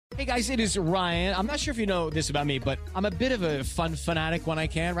Hey guys, it is Ryan. I'm not sure if you know this about me, but I'm a bit of a fun fanatic when I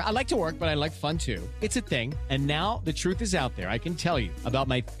can. I like to work, but I like fun too. It's a thing. And now the truth is out there. I can tell you about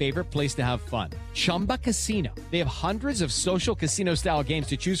my favorite place to have fun. Chumba Casino. They have hundreds of social casino style games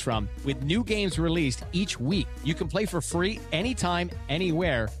to choose from with new games released each week. You can play for free anytime,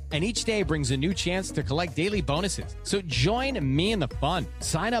 anywhere. And each day brings a new chance to collect daily bonuses. So join me in the fun.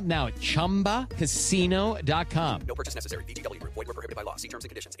 Sign up now at ChumbaCasino.com. No purchase necessary. VGW Group. Void where prohibited by law. See terms and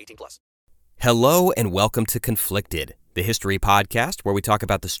conditions. 18+. Hello and welcome to Conflicted, the history podcast where we talk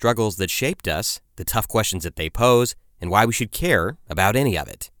about the struggles that shaped us, the tough questions that they pose, and why we should care about any of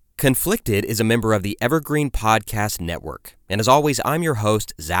it. Conflicted is a member of the Evergreen Podcast Network, and as always, I'm your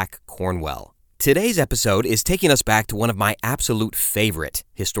host, Zach Cornwell. Today's episode is taking us back to one of my absolute favorite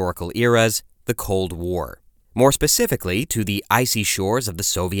historical eras, the Cold War. More specifically, to the icy shores of the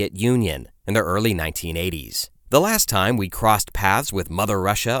Soviet Union in the early 1980s. The last time we crossed paths with Mother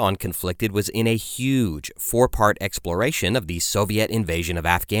Russia on Conflicted was in a huge 4-part exploration of the Soviet invasion of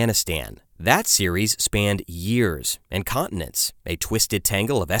Afghanistan. That series spanned years and continents, a twisted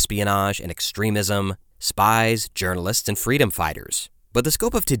tangle of espionage and extremism, spies, journalists, and freedom fighters. But the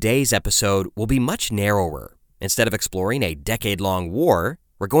scope of today's episode will be much narrower. Instead of exploring a decade-long war,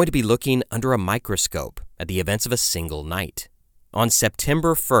 we're going to be looking under a microscope at the events of a single night. On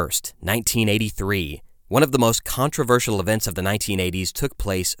September 1st, 1983, one of the most controversial events of the 1980s took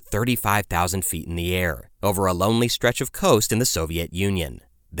place 35,000 feet in the air, over a lonely stretch of coast in the Soviet Union.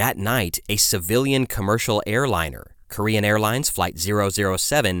 That night, a civilian commercial airliner, Korean Airlines Flight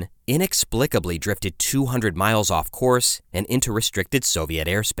 007, inexplicably drifted 200 miles off course and into restricted Soviet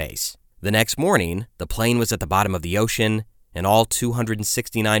airspace. The next morning, the plane was at the bottom of the ocean, and all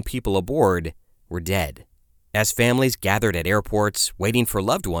 269 people aboard were dead. As families gathered at airports, waiting for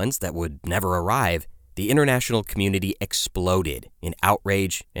loved ones that would never arrive, the international community exploded in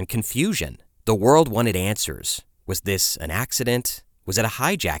outrage and confusion. The world wanted answers. Was this an accident? Was it a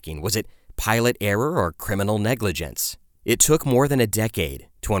hijacking? Was it pilot error or criminal negligence? It took more than a decade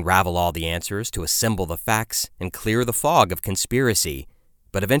to unravel all the answers, to assemble the facts, and clear the fog of conspiracy.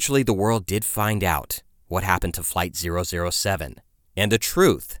 But eventually the world did find out what happened to Flight 007. And the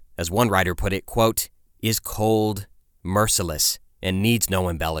truth, as one writer put it, quote, is cold, merciless, and needs no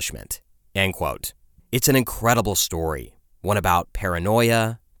embellishment, end quote. It's an incredible story, one about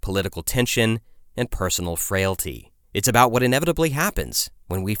paranoia, political tension, and personal frailty. It's about what inevitably happens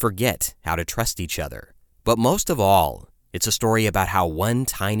when we forget how to trust each other. But most of all, it's a story about how one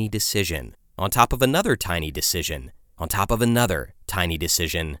tiny decision, on top of another tiny decision, on top of another tiny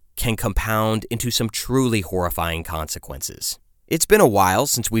decision, can compound into some truly horrifying consequences. It's been a while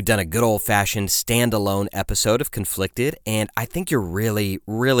since we've done a good old-fashioned standalone episode of Conflicted, and I think you're really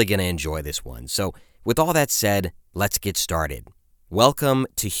going to enjoy this one. So, with all that said, let's get started. Welcome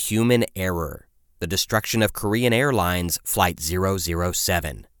to Human Error, the destruction of Korean Airlines Flight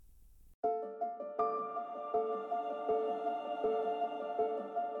 007.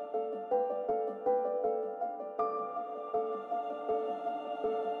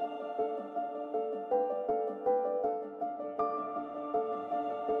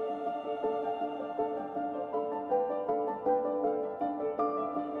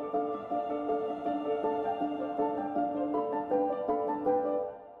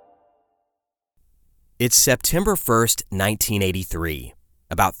 It's September 1st, 1983,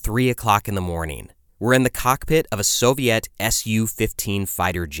 about 3 o'clock in the morning. We're in the cockpit of a Soviet Su-15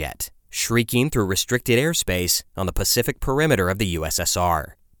 fighter jet, shrieking through restricted airspace on the Pacific perimeter of the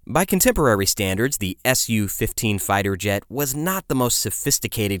USSR. By contemporary standards, the Su-15 fighter jet was not the most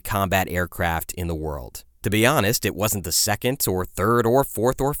sophisticated combat aircraft in the world. To be honest, it wasn't the second or third or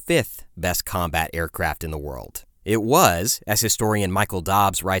fourth or fifth best combat aircraft in the world. It was, as historian Michael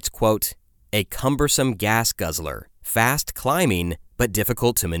Dobbs writes, quote, a cumbersome gas guzzler, fast climbing, but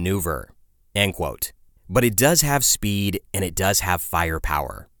difficult to maneuver, end quote. But it does have speed and it does have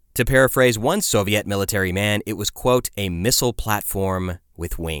firepower. To paraphrase one Soviet military man, it was, quote, a missile platform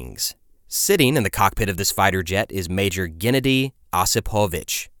with wings. Sitting in the cockpit of this fighter jet is Major Gennady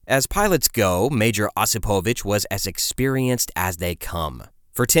Osipovich. As pilots go, Major Osipovich was as experienced as they come.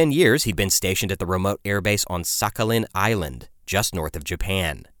 For 10 years, he'd been stationed at the remote airbase on Sakhalin Island, just north of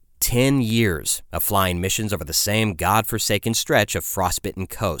Japan. 10 years of flying missions over the same godforsaken stretch of frostbitten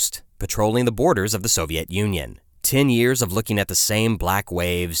coast, patrolling the borders of the Soviet Union. 10 years of looking at the same black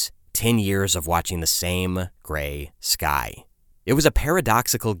waves, 10 years of watching the same gray sky. It was a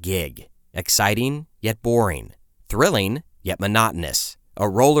paradoxical gig, exciting yet boring, thrilling yet monotonous, a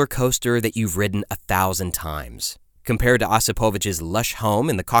roller coaster that you've ridden 1,000 times. Compared to Osipovich's lush home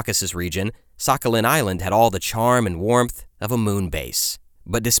in the Caucasus region, Sakhalin Island had all the charm and warmth of a moon base.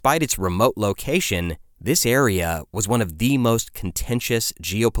 But despite its remote location, this area was one of the most contentious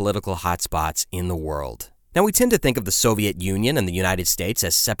geopolitical hotspots in the world. Now, we tend to think of the Soviet Union and the United States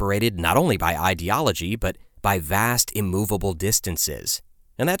as separated not only by ideology, but by vast, immovable distances.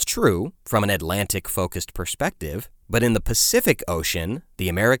 And that's true from an Atlantic-focused perspective, but in the Pacific Ocean, the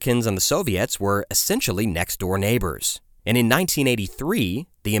Americans and the Soviets were essentially next-door neighbors. And in 1983,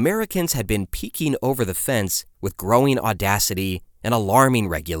 the Americans had been peeking over the fence with growing audacity and alarming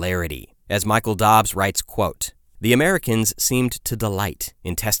regularity. As Michael Dobbs writes, quote, "The Americans seemed to delight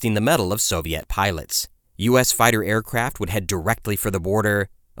in testing the mettle of Soviet pilots. U.S. fighter aircraft would head directly for the border,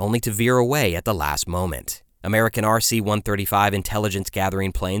 only to veer away at the last moment. American RC-135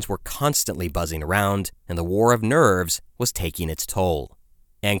 intelligence-gathering planes were constantly buzzing around, and the war of nerves was taking its toll."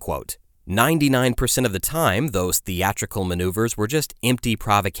 End quote. 99% of the time, those theatrical maneuvers were just empty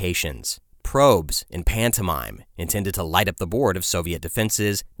provocations, probes in pantomime intended to light up the board of Soviet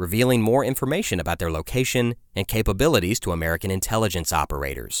defenses, revealing more information about their location and capabilities to American intelligence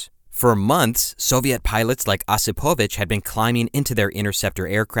operators. For months, Soviet pilots like Osipovich had been climbing into their interceptor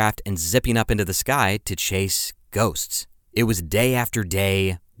aircraft and zipping up into the sky to chase ghosts. It was day after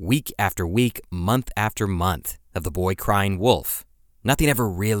day, week after week, month after month of the boy crying wolf. Nothing ever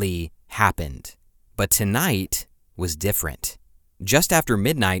really happened. But tonight was different. Just after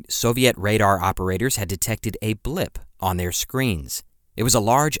midnight, Soviet radar operators had detected a blip on their screens. It was a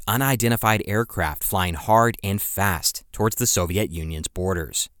large, unidentified aircraft flying hard and fast towards the Soviet Union's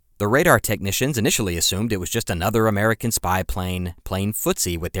borders. The radar technicians initially assumed it was just another American spy plane playing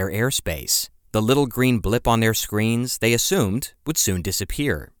footsie with their airspace. The little green blip on their screens, they assumed, would soon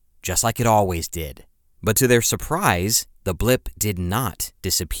disappear, just like it always did. But to their surprise, the blip did not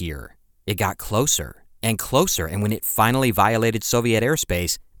disappear. It got closer and closer, and when it finally violated Soviet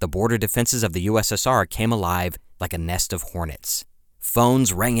airspace, the border defenses of the USSR came alive like a nest of hornets.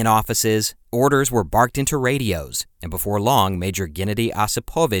 Phones rang in offices, orders were barked into radios, and before long, Major Gennady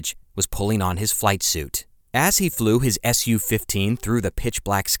Osipovich was pulling on his flight suit. As he flew his Su-15 through the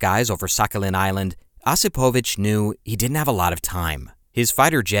pitch-black skies over Sakhalin Island, Osipovich knew he didn't have a lot of time. His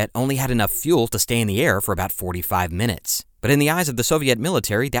fighter jet only had enough fuel to stay in the air for about 45 minutes. But in the eyes of the Soviet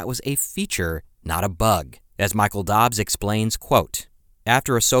military, that was a feature, not a bug. As Michael Dobbs explains, quote,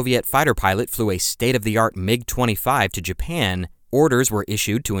 "After a Soviet fighter pilot flew a state-of-the-art MiG-25 to Japan, orders were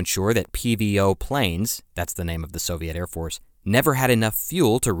issued to ensure that PVO planes, that's the name of the Soviet Air Force, never had enough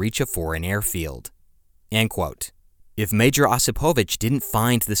fuel to reach a foreign airfield." End quote. If Major Osipovich didn't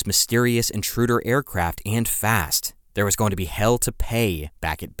find this mysterious intruder aircraft and fast, there was going to be hell to pay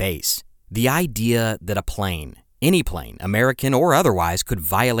back at base. The idea that a plane, any plane, American or otherwise, could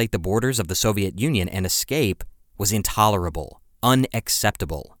violate the borders of the Soviet Union and escape was intolerable,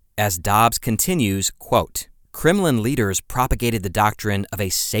 unacceptable. As Dobbs continues, quote, "Kremlin leaders propagated the doctrine of a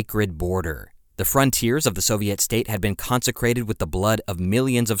sacred border. The frontiers of the Soviet state had been consecrated with the blood of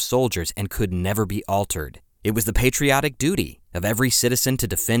millions of soldiers and could never be altered. It was the patriotic duty of every citizen to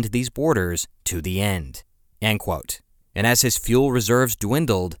defend these borders to the end." End quote. And as his fuel reserves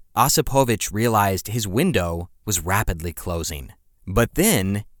dwindled, Osipovich realized his window was rapidly closing. But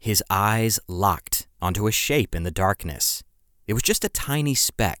then his eyes locked onto a shape in the darkness. It was just a tiny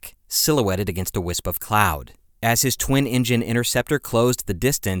speck silhouetted against a wisp of cloud. As his twin-engine interceptor closed the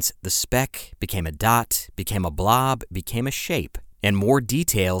distance, the speck became a dot, became a blob, became a shape, and more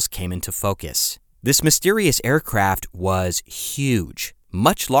details came into focus. This mysterious aircraft was huge,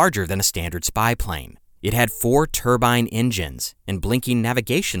 much larger than a standard spy plane. It had 4 turbine engines and blinking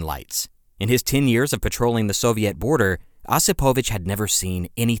navigation lights. In his 10 years of patrolling the Soviet border, Osipovich had never seen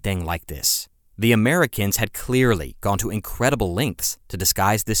anything like this. The Americans had clearly gone to incredible lengths to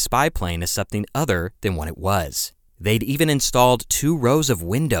disguise this spy plane as something other than what it was. They'd even installed 2 rows of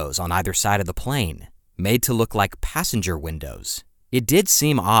windows on either side of the plane, made to look like passenger windows. It did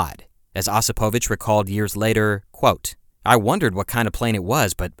seem odd. As Osipovich recalled years later, quote, "I wondered what kind of plane it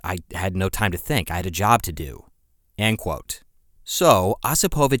was, but I had no time to think. I had a job to do." End quote. So,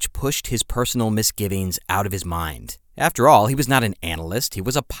 Osipovich pushed his personal misgivings out of his mind. After all, he was not an analyst, he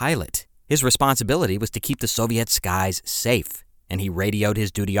was a pilot. His responsibility was to keep the Soviet skies safe, and he radioed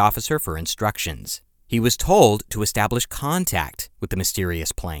his duty officer for instructions. He was told to establish contact with the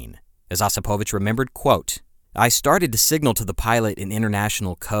mysterious plane. As Osipovich remembered, quote, "I started to signal to the pilot in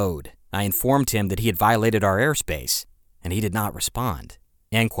international code. I informed him that he had violated our airspace, and he did not respond."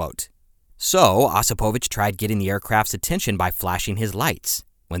 End quote. So, Osipovich tried getting the aircraft's attention by flashing his lights.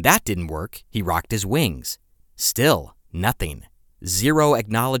 When that didn't work, he rocked his wings. Still, nothing. Zero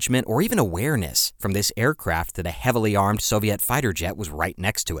acknowledgement or even awareness from this aircraft that a heavily armed Soviet fighter jet was right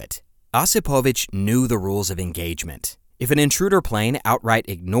next to it. Osipovich knew the rules of engagement. If an intruder plane outright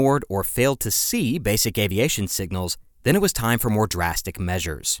ignored or failed to see basic aviation signals, then it was time for more drastic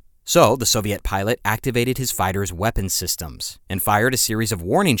measures. So, the Soviet pilot activated his fighter's weapon systems and fired a series of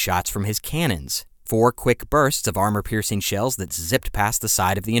warning shots from his cannons, 4 quick bursts of armor-piercing shells that zipped past the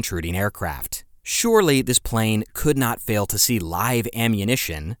side of the intruding aircraft. Surely, this plane could not fail to see live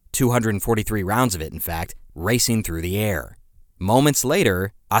ammunition, 243 rounds of it in fact, racing through the air. Moments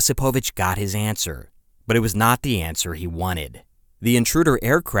later, Osipovich got his answer, but it was not the answer he wanted. The intruder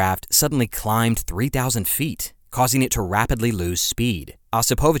aircraft suddenly climbed 3,000 feet, causing it to rapidly lose speed.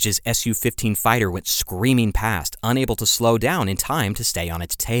 Osipovich's Su-15 fighter went screaming past, unable to slow down in time to stay on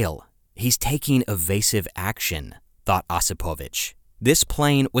its tail. He's taking evasive action, thought Osipovich. This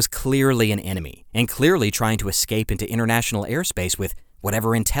plane was clearly an enemy, and clearly trying to escape into international airspace with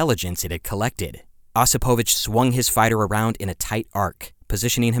whatever intelligence it had collected. Osipovich swung his fighter around in a tight arc,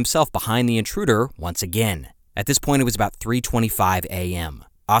 positioning himself behind the intruder once again. At this point, it was about 3:25 a.m.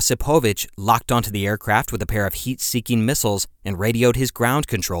 Osipovich locked onto the aircraft with a pair of heat-seeking missiles and radioed his ground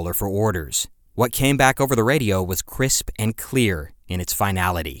controller for orders. What came back over the radio was crisp and clear in its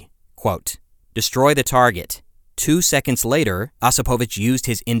finality. Quote, "Destroy the target." 2 seconds later, Osipovich used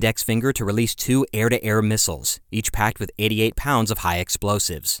his index finger to release 2 air-to-air missiles, each packed with 88 pounds of high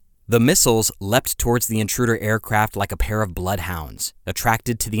explosives. The missiles leapt towards the intruder aircraft like a pair of bloodhounds,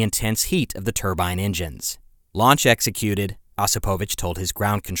 attracted to the intense heat of the turbine engines. "Launch executed," Osipovich told his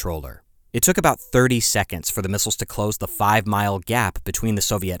ground controller. It took about 30 seconds for the missiles to close the 5-mile gap between the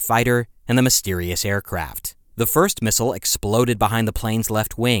Soviet fighter and the mysterious aircraft. The first missile exploded behind the plane's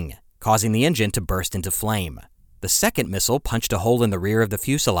left wing, causing the engine to burst into flame. The second missile punched a hole in the rear of the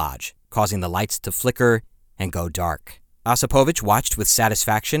fuselage, causing the lights to flicker and go dark. Osipovich watched with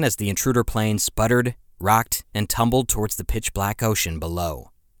satisfaction as the intruder plane sputtered, rocked, and tumbled towards the pitch-black ocean below.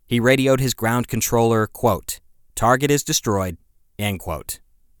 He radioed his ground controller, quote, "Target is destroyed," end quote.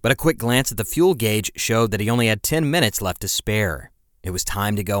 But a quick glance at the fuel gauge showed that he only had 10 minutes left to spare. It was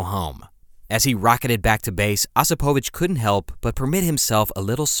time to go home. As he rocketed back to base, Osipovich couldn't help but permit himself a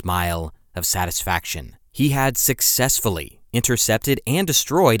little smile of satisfaction. He had successfully intercepted and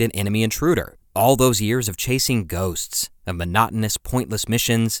destroyed an enemy intruder. All those years of chasing ghosts, of monotonous, pointless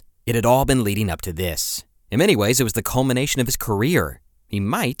missions, it had all been leading up to this. In many ways, it was the culmination of his career. He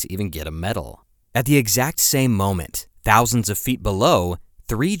might even get a medal. At the exact same moment, thousands of feet below,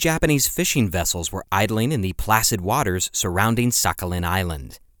 3 Japanese fishing vessels were idling in the placid waters surrounding Sakhalin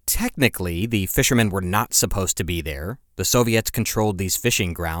Island. Technically, the fishermen were not supposed to be there. The Soviets controlled these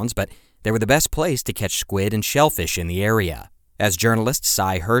fishing grounds, but they were the best place to catch squid and shellfish in the area. As journalist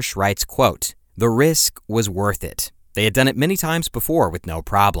Cy Hirsch writes, quote, "The risk was worth it. They had done it many times before with no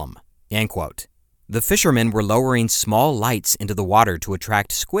problem," end quote. The fishermen were lowering small lights into the water to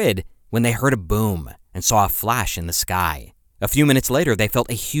attract squid when they heard a boom and saw a flash in the sky. A few minutes later, they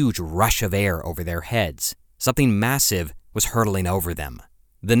felt a huge rush of air over their heads. Something massive was hurtling over them.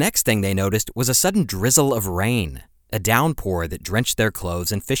 The next thing they noticed was a sudden drizzle of rain, a downpour that drenched their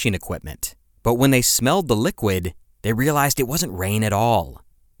clothes and fishing equipment. But when they smelled the liquid, they realized it wasn't rain at all.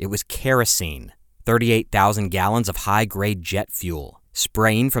 It was kerosene, 38,000 gallons of high-grade jet fuel,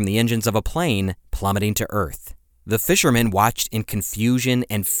 spraying from the engines of a plane, plummeting to Earth. The fishermen watched in confusion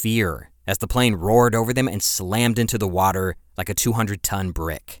and fear as the plane roared over them and slammed into the water like a 200-ton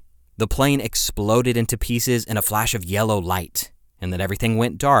brick. The plane exploded into pieces in a flash of yellow light, and then everything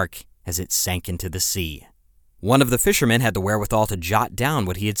went dark as it sank into the sea. One of the fishermen had the wherewithal to jot down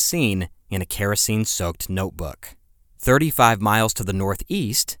what he had seen in a kerosene-soaked notebook. 35 miles to the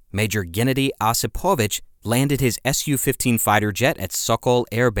northeast, Major Gennady Osipovich landed his Su-15 fighter jet at Sokol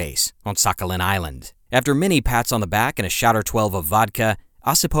Air Base on Sakhalin Island. After many pats on the back and a shot or 12 of vodka,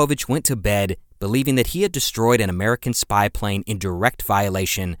 Osipovich went to bed believing that he had destroyed an American spy plane in direct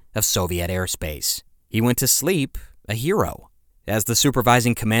violation of Soviet airspace. He went to sleep a hero. As the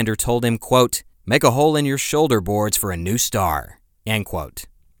supervising commander told him, quote, "Make a hole in your shoulder boards for a new star," end quote.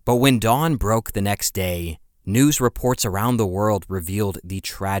 But when dawn broke the next day, news reports around the world revealed the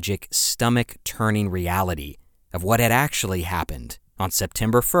tragic, stomach-turning reality of what had actually happened on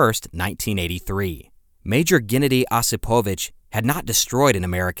September 1st, 1983. Major Gennady Osipovich had not destroyed an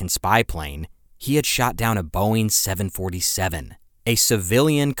American spy plane. He had shot down a Boeing 747, a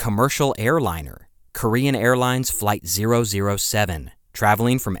civilian commercial airliner, Korean Airlines Flight 007,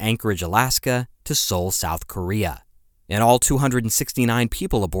 traveling from Anchorage, Alaska to Seoul, South Korea. And all 269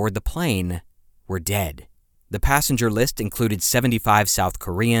 people aboard the plane were dead. The passenger list included 75 South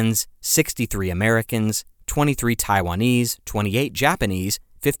Koreans, 63 Americans, 23 Taiwanese, 28 Japanese,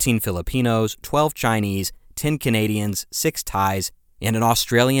 15 Filipinos, 12 Chinese, 10 Canadians, 6 Thais, and an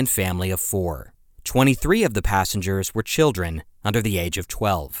Australian family of 4. 23 of the passengers were children under the age of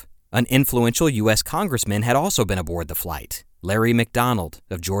 12. An influential U.S. congressman had also been aboard the flight, Larry McDonald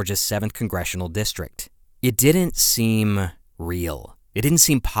of Georgia's 7th Congressional District. It didn't seem real. It didn't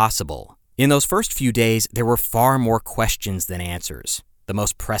seem possible. In those first few days, there were far more questions than answers. The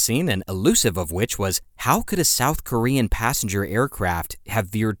most pressing and elusive of which was, how could a South Korean passenger aircraft have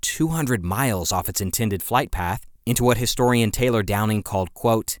veered 200 miles off its intended flight path into what historian Taylor Downing called,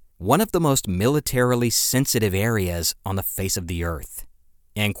 quote, one of the most militarily sensitive areas on the face of the earth,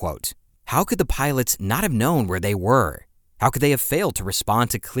 end quote. How could the pilots not have known where they were? How could they have failed to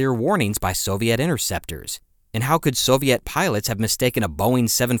respond to clear warnings by Soviet interceptors? And how could Soviet pilots have mistaken a Boeing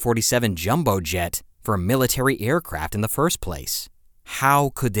 747 jumbo jet for a military aircraft in the first place?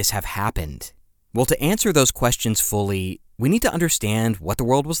 How could this have happened? Well, to answer those questions fully, we need to understand what the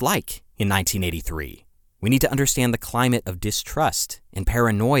world was like in 1983. We need to understand the climate of distrust and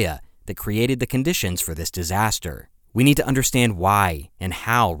paranoia that created the conditions for this disaster. We need to understand why and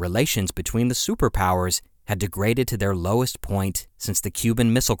how relations between the superpowers had degraded to their lowest point since the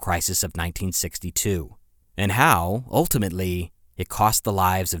Cuban Missile Crisis of 1962, and how, ultimately, it cost the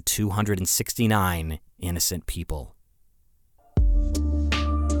lives of 269 innocent people.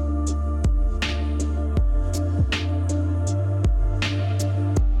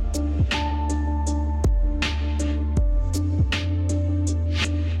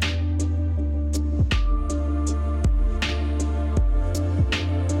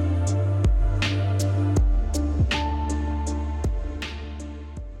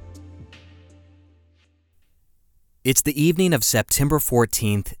 It's the evening of September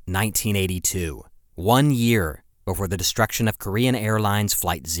 14th, 1982, 1 year before the destruction of Korean Airlines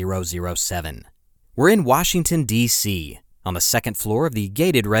Flight 007. We're in Washington, D.C., on the second floor of the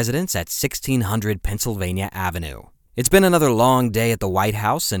gated residence at 1600 Pennsylvania Avenue. It's been another long day at the White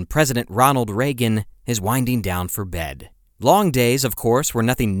House, and President Ronald Reagan is winding down for bed. Long days, of course, were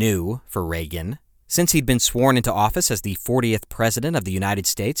nothing new for Reagan. Since he'd been sworn into office as the 40th President of the United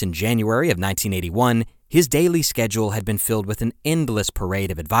States in January of 1981, his daily schedule had been filled with an endless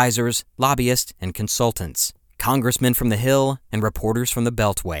parade of advisors, lobbyists, and consultants, congressmen from the Hill and reporters from the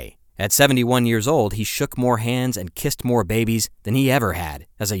Beltway. At 71 years old, he shook more hands and kissed more babies than he ever had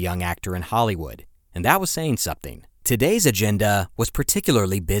as a young actor in Hollywood. And that was saying something. Today's agenda was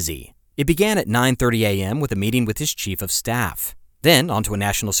particularly busy. It began at 9:30 a.m. with a meeting with his chief of staff. Then onto a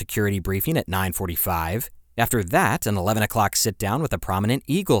national security briefing at 9:45. After that, an 11 o'clock sit-down with a prominent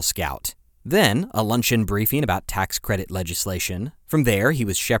Eagle Scout. Then, a luncheon briefing about tax credit legislation. From there, he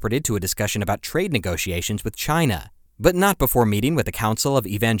was shepherded to a discussion about trade negotiations with China, but not before meeting with a council of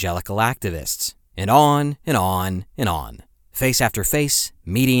evangelical activists. And on, and on, and on. Face after face,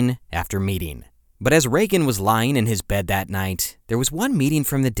 meeting after meeting. But as Reagan was lying in his bed that night, there was one meeting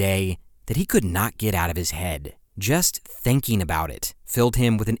from the day that he could not get out of his head. Just thinking about it filled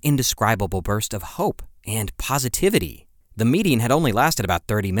him with an indescribable burst of hope and positivity. The meeting had only lasted about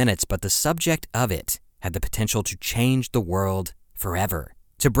 30 minutes, but the subject of it had the potential to change the world forever,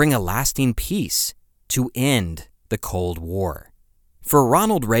 to bring a lasting peace, to end the Cold War. For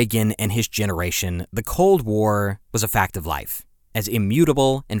Ronald Reagan and his generation, the Cold War was a fact of life, as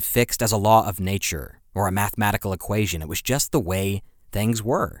immutable and fixed as a law of nature or a mathematical equation. It was just the way things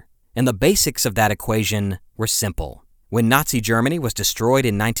were. And the basics of that equation were simple. When Nazi Germany was destroyed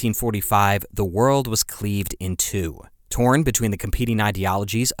in 1945, the world was cleaved in two, torn between the competing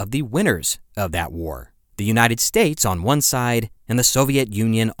ideologies of the winners of that war. The United States on one side and the Soviet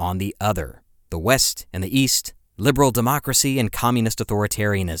Union on the other. The West and the East, liberal democracy and communist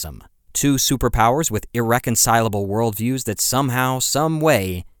authoritarianism. Two superpowers with irreconcilable worldviews that somehow, some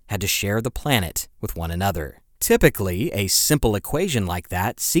way, had to share the planet with one another. Typically, a simple equation like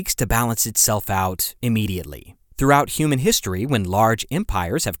that seeks to balance itself out immediately. Throughout human history, when large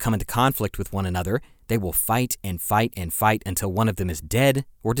empires have come into conflict with one another, they will fight and fight and fight until one of them is dead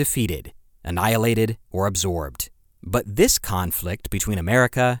or defeated, annihilated or absorbed. But this conflict between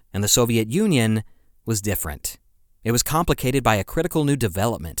America and the Soviet Union was different. It was complicated by a critical new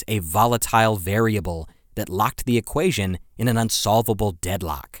development, a volatile variable that locked the equation in an unsolvable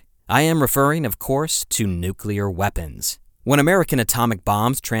deadlock. I am referring, of course, to nuclear weapons. When American atomic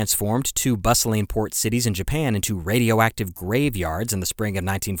bombs transformed two bustling port cities in Japan into radioactive graveyards in the spring of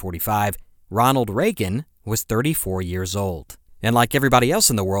 1945, Ronald Reagan was 34 years old. And like everybody else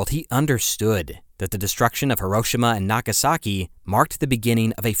in the world, he understood that the destruction of Hiroshima and Nagasaki marked the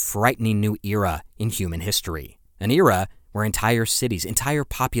beginning of a frightening new era in human history. An era where entire cities, entire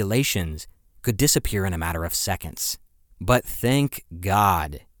populations could disappear in a matter of seconds. But thank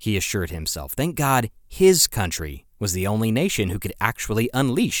God, he assured himself, thank God his country was the only nation who could actually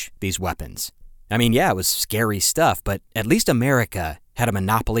unleash these weapons. I mean, yeah, it was scary stuff, but at least America had a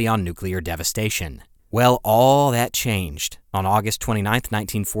monopoly on nuclear devastation. Well, all that changed on August 29,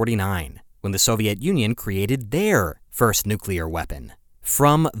 1949, when the Soviet Union created their first nuclear weapon.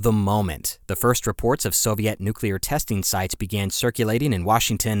 From the moment the first reports of Soviet nuclear testing sites began circulating in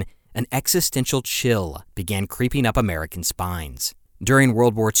Washington, an existential chill began creeping up American spines. During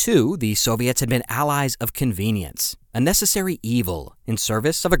World War II, the Soviets had been allies of convenience, a necessary evil in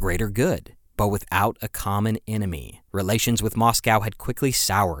service of a greater good. But without a common enemy, relations with Moscow had quickly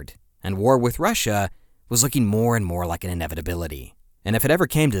soured, and war with Russia was looking more and more like an inevitability. And if it ever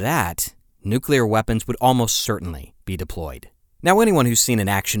came to that, nuclear weapons would almost certainly be deployed. Now, anyone who's seen an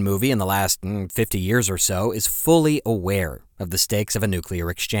action movie in the last 50 years or so is fully aware of the stakes of a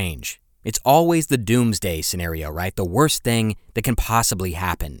nuclear exchange. It's always the doomsday scenario, right? The worst thing that can possibly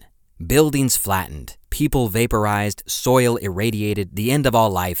happen. Buildings flattened, people vaporized, soil irradiated, the end of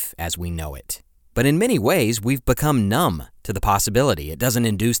all life as we know it. But in many ways, we've become numb to the possibility. It doesn't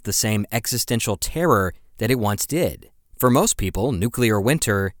induce the same existential terror that it once did. For most people, nuclear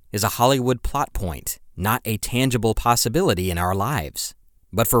winter is a Hollywood plot point, not a tangible possibility in our lives.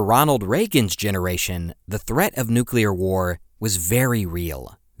 But for Ronald Reagan's generation, the threat of nuclear war was very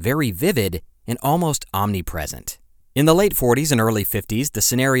real, very vivid, and almost omnipresent. In the late 40s and early 50s, the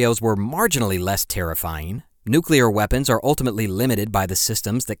scenarios were marginally less terrifying. Nuclear weapons are ultimately limited by the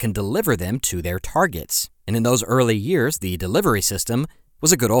systems that can deliver them to their targets. And in those early years, the delivery system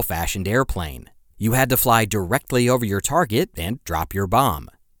was a good old-fashioned airplane. You had to fly directly over your target and drop your bomb.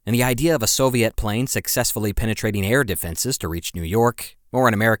 And the idea of a Soviet plane successfully penetrating air defenses to reach New York, or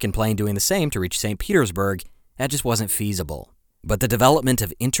an American plane doing the same to reach St. Petersburg, that just wasn't feasible. But the development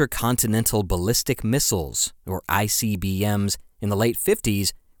of intercontinental ballistic missiles, or ICBMs, in the late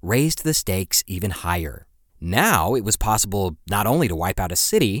 50s raised the stakes even higher. Now it was possible not only to wipe out a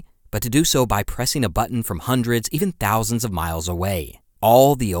city, but to do so by pressing a button from hundreds, even thousands of miles away.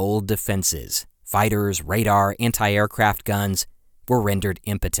 All the old defenses, fighters, radar, anti-aircraft guns, were rendered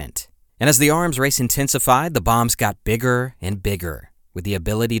impotent. And as the arms race intensified, the bombs got bigger and bigger, with the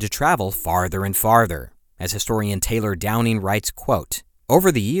ability to travel farther and farther. As historian Taylor Downing writes, quote,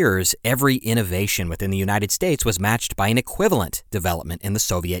 "Over the years, every innovation within the United States was matched by an equivalent development in the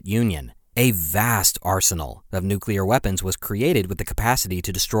Soviet Union. A vast arsenal of nuclear weapons was created with the capacity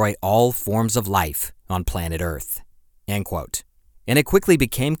to destroy all forms of life on planet Earth." End quote. And it quickly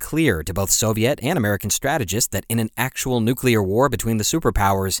became clear to both Soviet and American strategists that in an actual nuclear war between the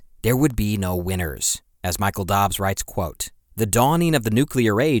superpowers, there would be no winners. As Michael Dobbs writes, quote, "The dawning of the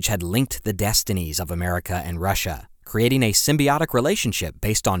nuclear age had linked the destinies of America and Russia, creating a symbiotic relationship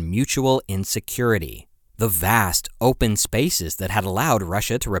based on mutual insecurity. The vast open spaces that had allowed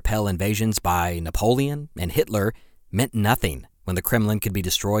Russia to repel invasions by Napoleon and Hitler meant nothing when the Kremlin could be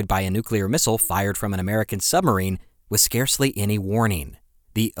destroyed by a nuclear missile fired from an American submarine with scarcely any warning.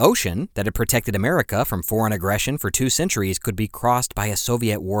 The ocean that had protected America from foreign aggression for 2 centuries could be crossed by a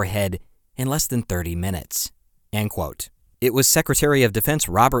Soviet warhead in less than 30 minutes." End quote. It was Secretary of Defense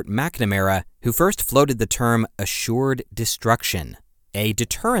Robert McNamara who first floated the term assured destruction, a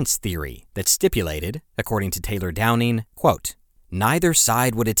deterrence theory that stipulated, according to Taylor Downing, quote, "Neither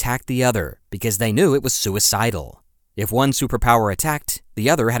side would attack the other because they knew it was suicidal. If one superpower attacked,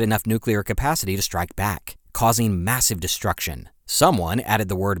 the other had enough nuclear capacity to strike back, causing massive destruction. Someone added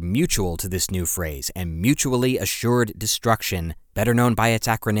the word mutual to this new phrase, and mutually assured destruction, better known by its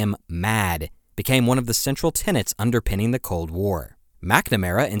acronym MAD, became one of the central tenets underpinning the Cold War.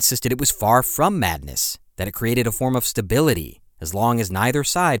 McNamara insisted it was far from madness, that it created a form of stability, as long as neither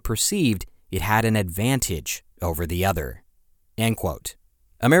side perceived it had an advantage over the other." End quote.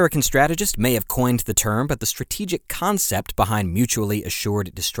 American strategists may have coined the term, but the strategic concept behind mutually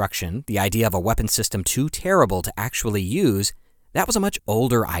assured destruction, the idea of a weapon system too terrible to actually use, that was a much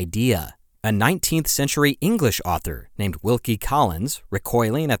older idea. A 19th century English author named Wilkie Collins,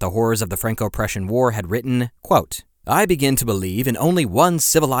 recoiling at the horrors of the Franco-Prussian War, had written, quote, "I begin to believe in only one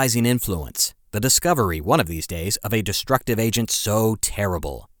civilizing influence, the discovery one of these days of a destructive agent so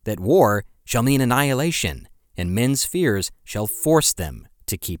terrible that war shall mean annihilation, and men's fears shall force them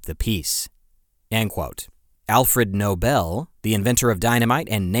to keep the peace." End quote. Alfred Nobel, the inventor of dynamite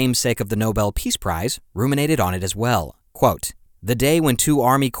and namesake of the Nobel Peace Prize, ruminated on it as well. Quote, "The day when 2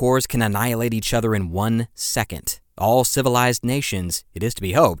 army corps can annihilate each other in 1 second, all civilized nations, it is to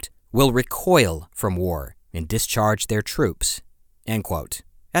be hoped, will recoil from war and discharge their troops." End quote.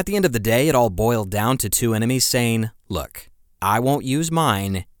 At the end of the day, it all boiled down to 2 enemies saying, "Look, I won't use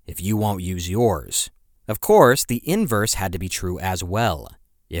mine if you won't use yours." Of course, the inverse had to be true as well.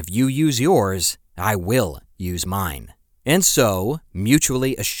 If you use yours, I will use mine. And so,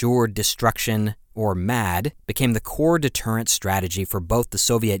 mutually assured destruction or MAD, became the core deterrent strategy for both the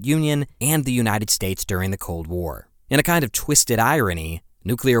Soviet Union and the United States during the Cold War. In a kind of twisted irony,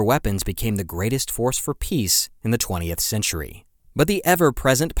 nuclear weapons became the greatest force for peace in the 20th century. But the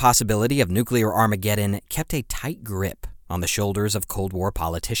ever-present possibility of nuclear Armageddon kept a tight grip on the shoulders of Cold War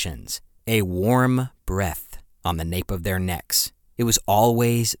politicians, a warm breath on the nape of their necks. It was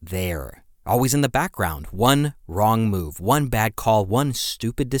always there, always in the background, one wrong move, one bad call, one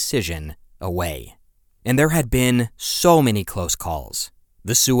stupid decision away. And there had been so many close calls.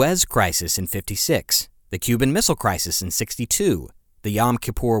 The Suez Crisis in '56, the Cuban Missile Crisis in '62, the Yom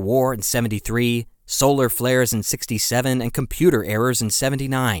Kippur War in '73, solar flares in '67, and computer errors in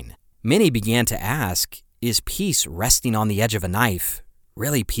 '79. Many began to ask, is peace resting on the edge of a knife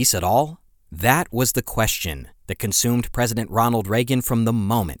really peace at all? That was the question that consumed President Ronald Reagan from the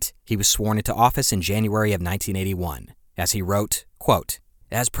moment he was sworn into office in January of 1981. As he wrote, quote,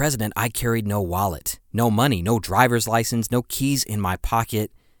 "As president, I carried no wallet, no money, no driver's license, no keys in my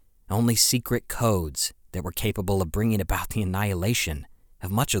pocket, only secret codes that were capable of bringing about the annihilation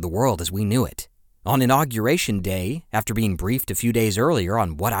of much of the world as we knew it. On Inauguration Day, after being briefed a few days earlier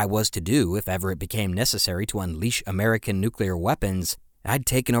on what I was to do if ever it became necessary to unleash American nuclear weapons, I'd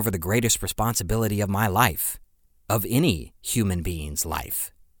taken over the greatest responsibility of my life, of any human being's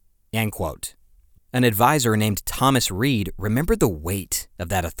life." End quote. An advisor named Thomas Reed remembered the weight of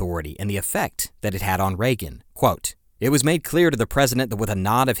that authority and the effect that it had on Reagan. Quote, "It was made clear to the president that with a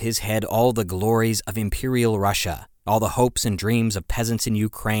nod of his head all the glories of Imperial Russia, all the hopes and dreams of peasants in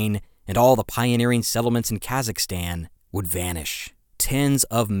Ukraine, and all the pioneering settlements in Kazakhstan would vanish. Tens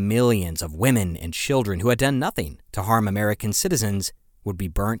of millions of women and children who had done nothing to harm American citizens would be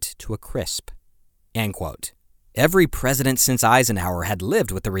burnt to a crisp." End quote. Every president since Eisenhower had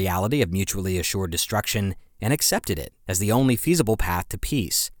lived with the reality of mutually assured destruction and accepted it as the only feasible path to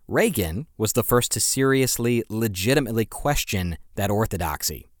peace. Reagan was the first to seriously, legitimately question that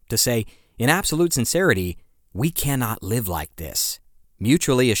orthodoxy, to say, in absolute sincerity, we cannot live like this.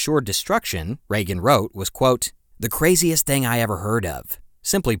 Mutually assured destruction, Reagan wrote, was, quote, "the craziest thing I ever heard of.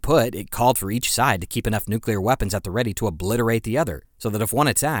 Simply put, it called for each side to keep enough nuclear weapons at the ready to obliterate the other, so that if one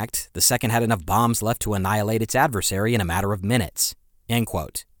attacked, the second had enough bombs left to annihilate its adversary in a matter of minutes." End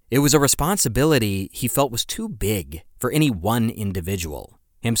quote. It was a responsibility he felt was too big for any one individual,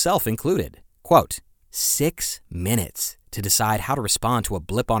 himself included. Quote, 6 minutes to decide how to respond to a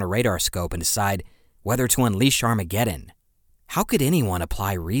blip on a radar scope and decide whether to unleash Armageddon. How could anyone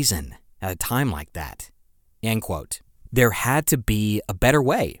apply reason at a time like that? End quote. There had to be a better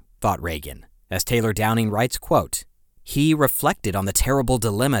way, thought Reagan. As Taylor Downing writes, quote, "He reflected on the terrible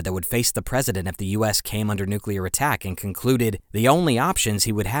dilemma that would face the president if the U.S. came under nuclear attack and concluded the only options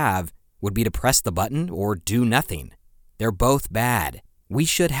he would have would be to press the button or do nothing. They're both bad. We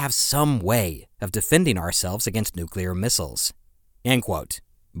should have some way of defending ourselves against nuclear missiles." End quote.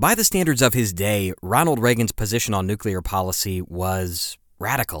 By the standards of his day, Ronald Reagan's position on nuclear policy was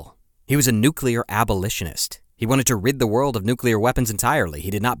radical. He was a nuclear abolitionist. He wanted to rid the world of nuclear weapons entirely.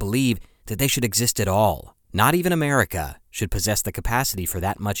 He did not believe that they should exist at all. Not even America should possess the capacity for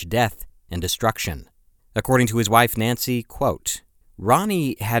that much death and destruction. According to his wife Nancy, quote,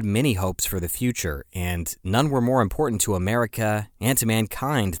 "Ronnie had many hopes for the future, and none were more important to America and to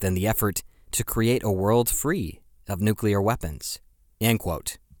mankind than the effort to create a world free of nuclear weapons." End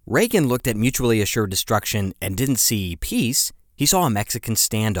quote. Reagan looked at mutually assured destruction and didn't see peace. He saw a Mexican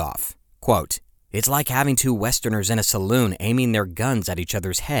standoff. Quote, "It's like having two Westerners in a saloon aiming their guns at each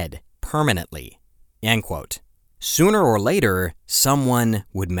other's head, permanently." End quote. Sooner or later, someone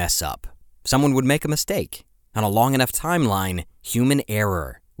would mess up. Someone would make a mistake. On a long enough timeline, human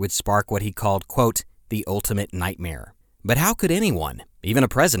error would spark what he called, quote, "the ultimate nightmare." But how could anyone, even a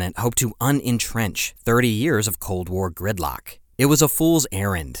president, hope to unentrench 30 years of Cold War gridlock? It was a fool's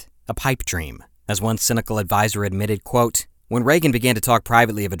errand, a pipe dream. As one cynical advisor admitted, quote, "When Reagan began to talk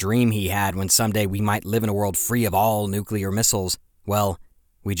privately of a dream he had when someday we might live in a world free of all nuclear missiles, well,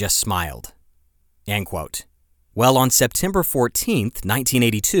 we just smiled." End quote. Well, on September 14th,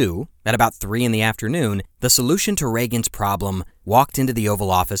 1982, at about 3 in the afternoon, the solution to Reagan's problem walked into the Oval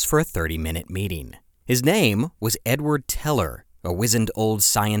Office for a 30-minute meeting. His name was Edward Teller, a wizened old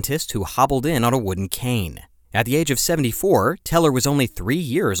scientist who hobbled in on a wooden cane. At the age of 74, Teller was only 3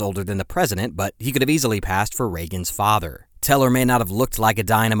 years older than the president, but he could have easily passed for Reagan's father. Teller may not have looked like a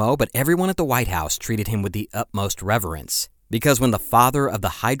dynamo, but everyone at the White House treated him with the utmost reverence. Because when the father of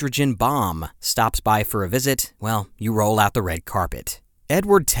the hydrogen bomb stops by for a visit, well, you roll out the red carpet.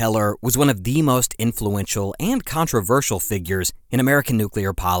 Edward Teller was one of the most influential and controversial figures in American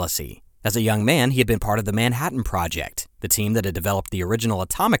nuclear policy. As a young man, he had been part of the Manhattan Project, the team that had developed the original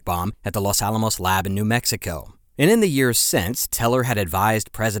atomic bomb at the Los Alamos lab in New Mexico. And in the years since, Teller had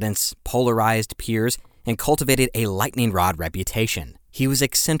advised presidents, polarized peers, and cultivated a lightning rod reputation. He was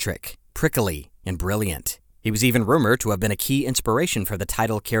eccentric, prickly, and brilliant. He was even rumored to have been a key inspiration for the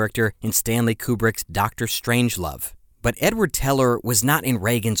title character in Stanley Kubrick's Dr. Strangelove. But Edward Teller was not in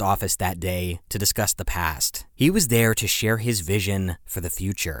Reagan's office that day to discuss the past. He was there to share his vision for the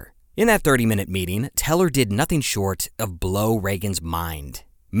future. In that 30-minute meeting, Teller did nothing short of blow Reagan's mind.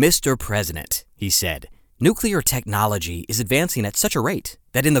 "Mr. President," he said, "nuclear technology is advancing at such a rate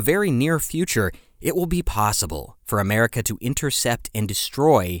that in the very near future, it will be possible for America to intercept and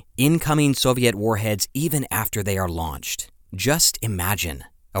destroy incoming Soviet warheads even after they are launched. Just imagine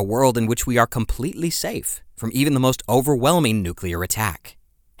a world in which we are completely safe from even the most overwhelming nuclear attack.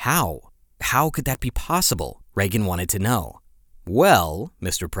 How? How could that be possible?" Reagan wanted to know. "Well,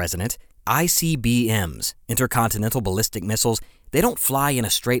 Mr. President, ICBMs, intercontinental ballistic missiles, they don't fly in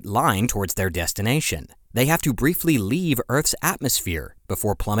a straight line towards their destination. They have to briefly leave Earth's atmosphere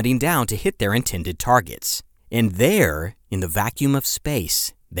before plummeting down to hit their intended targets. And there, in the vacuum of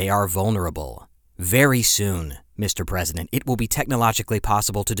space, they are vulnerable. Very soon, Mr. President, it will be technologically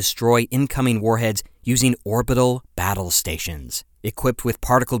possible to destroy incoming warheads using orbital battle stations, equipped with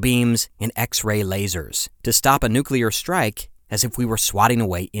particle beams and X-ray lasers, to stop a nuclear strike as if we were swatting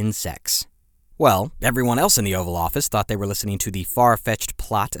away insects." Well, everyone else in the Oval Office thought they were listening to the far-fetched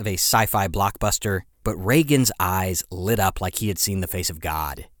plot of a sci-fi blockbuster, but Reagan's eyes lit up like he had seen the face of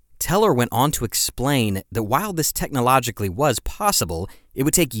God. Teller went on to explain that while this technologically was possible, it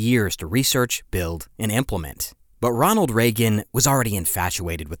would take years to research, build, and implement. But Ronald Reagan was already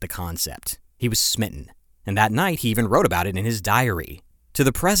infatuated with the concept. He was smitten, and that night he even wrote about it in his diary. To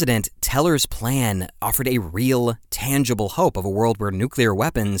the president, Teller's plan offered a real, tangible hope of a world where nuclear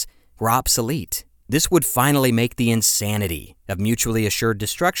weapons were obsolete. This would finally make the insanity of mutually assured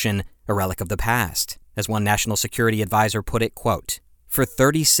destruction a relic of the past. As one national security advisor put it, quote, "For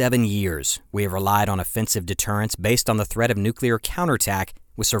 37 years, we have relied on offensive deterrence based on the threat of nuclear counterattack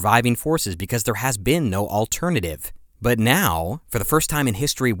with surviving forces because there has been no alternative. But now, for the first time in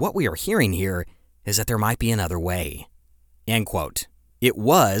history, what we are hearing here is that there might be another way." End quote. It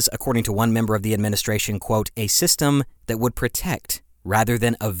was, according to one member of the administration, quote, "a system that would protect rather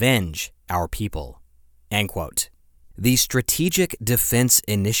than avenge our people." End quote. The Strategic Defense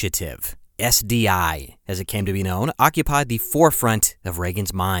Initiative, SDI, as it came to be known, occupied the forefront of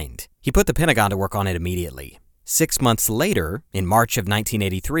Reagan's mind. He put the Pentagon to work on it immediately. 6 months later, in March of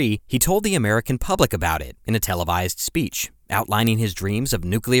 1983, he told the American public about it in a televised speech, outlining his dreams of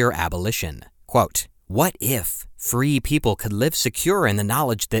nuclear abolition. Quote, "What if free people could live secure in the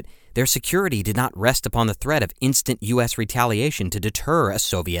knowledge that their security did not rest upon the threat of instant U.S. retaliation to deter a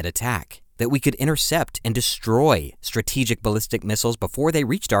Soviet attack? That we could intercept and destroy strategic ballistic missiles before they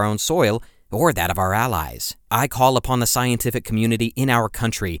reached our own soil or that of our allies? I call upon the scientific community in our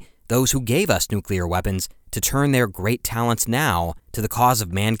country, those who gave us nuclear weapons, to turn their great talents now to the cause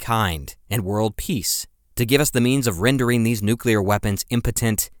of mankind and world peace, to give us the means of rendering these nuclear weapons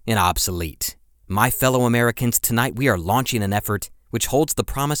impotent and obsolete. My fellow Americans, tonight we are launching an effort which holds the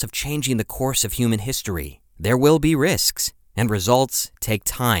promise of changing the course of human history. There will be risks, and results take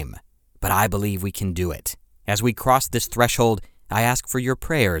time, but I believe we can do it. As we cross this threshold, I ask for your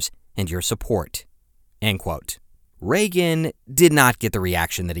prayers and your support." End quote. Reagan did not get the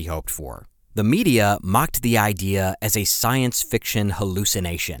reaction that he hoped for. The media mocked the idea as a science fiction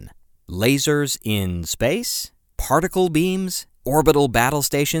hallucination. Lasers in space? Particle beams? Orbital battle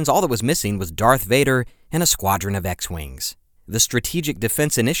stations? All that was missing was Darth Vader and a squadron of X-Wings. The Strategic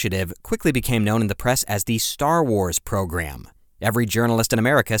Defense Initiative quickly became known in the press as the Star Wars program. Every journalist in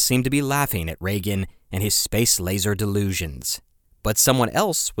America seemed to be laughing at Reagan and his space laser delusions. But someone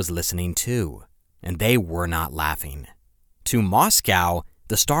else was listening too, and they were not laughing. To Moscow,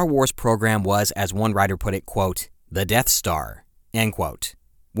 the Star Wars program was, as one writer put it, quote, "the Death Star," end quote.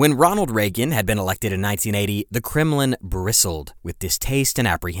 When Ronald Reagan had been elected in 1980, the Kremlin bristled with distaste and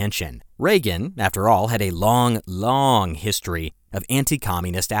apprehension. Reagan, after all, had a long history of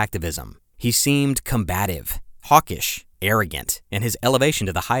anti-communist activism. He seemed combative, hawkish, arrogant, and his elevation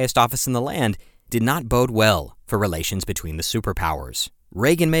to the highest office in the land did not bode well for relations between the superpowers.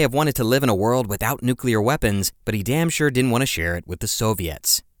 Reagan may have wanted to live in a world without nuclear weapons, but he damn sure didn't want to share it with the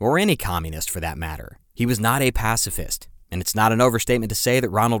Soviets, or any communist for that matter. He was not a pacifist, and it's not an overstatement to say that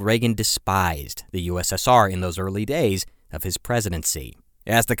Ronald Reagan despised the USSR in those early days of his presidency.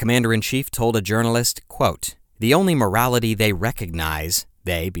 As the commander-in-chief told a journalist, quote, "The only morality they recognize,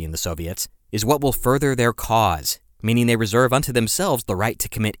 they being the Soviets, is what will further their cause, meaning they reserve unto themselves the right to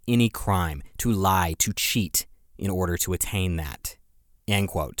commit any crime, to lie, to cheat, in order to attain that. End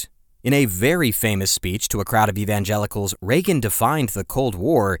quote. In a very famous speech to a crowd of evangelicals, Reagan defined the Cold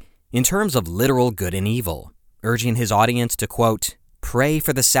War in terms of literal good and evil, urging his audience to, quote, "Pray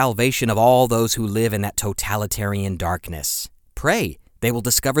for the salvation of all those who live in that totalitarian darkness. Pray they will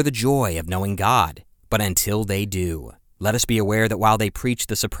discover the joy of knowing God. But until they do, let us be aware that while they preach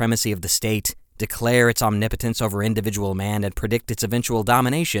the supremacy of the state, declare its omnipotence over individual man, and predict its eventual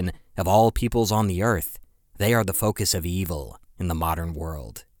domination of all peoples on the earth, they are the focus of evil in the modern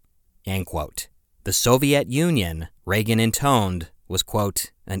world." End quote. The Soviet Union, Reagan intoned, was,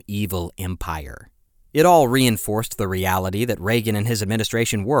 quote, "an evil empire." It all reinforced the reality that Reagan and his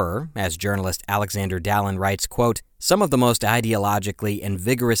administration were, as journalist Alexander Dallin writes, quote, "some of the most ideologically and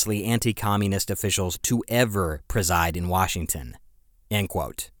vigorously anti-communist officials to ever preside in Washington." End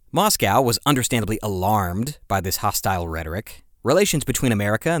quote. Moscow was understandably alarmed by this hostile rhetoric. Relations between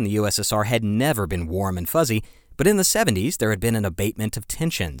America and the USSR had never been warm and fuzzy, but in the 70s there had been an abatement of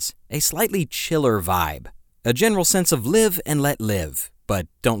tensions, a slightly chiller vibe, a general sense of live and let live, but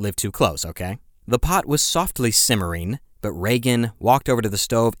don't live too close, okay? The pot was softly simmering, but Reagan walked over to the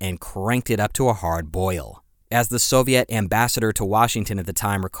stove and cranked it up to a hard boil. As the Soviet ambassador to Washington at the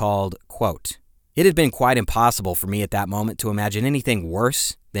time recalled, quote, "It had been quite impossible for me at that moment to imagine anything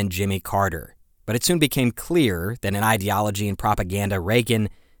worse than Jimmy Carter. But it soon became clear that in ideology and propaganda, Reagan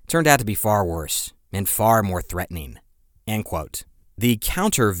turned out to be far worse and far more threatening." End quote. The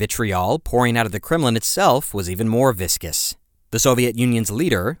counter-vitriol pouring out of the Kremlin itself was even more viscous. The Soviet Union's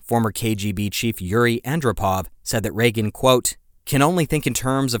leader, former KGB chief Yuri Andropov, said that Reagan, quote, "can only think in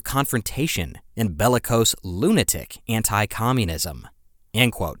terms of confrontation and bellicose, lunatic anti-communism."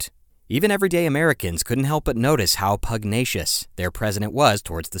 End quote. Even everyday Americans couldn't help but notice how pugnacious their president was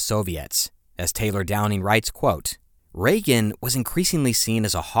towards the Soviets. As Taylor Downing writes, quote, "Reagan was increasingly seen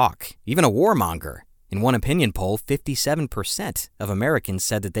as a hawk, even a warmonger. In one opinion poll, 57% of Americans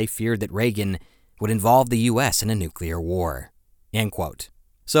said that they feared that Reagan would involve the U.S. in a nuclear war." End quote.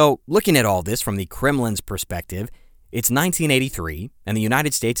 So, looking at all this from the Kremlin's perspective, it's 1983, and the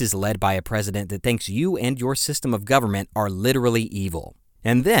United States is led by a president that thinks you and your system of government are literally evil.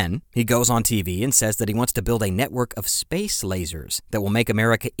 And then he goes on TV and says that he wants to build a network of space lasers that will make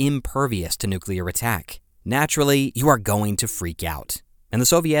America impervious to nuclear attack. Naturally, you are going to freak out. And the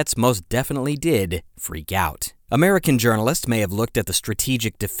Soviets most definitely did freak out. American journalists may have looked at the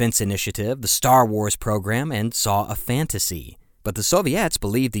Strategic Defense Initiative, the Star Wars program, and saw a fantasy. But the Soviets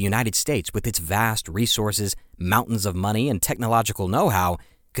believed the United States, with its vast resources, mountains of money, and technological know-how,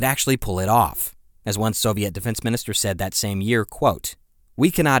 could actually pull it off. As one Soviet defense minister said that same year, quote, "We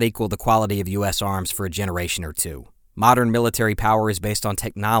cannot equal the quality of U.S. arms for a generation or two. Modern military power is based on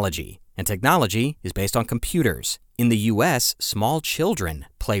technology, and technology is based on computers. In the U.S., small children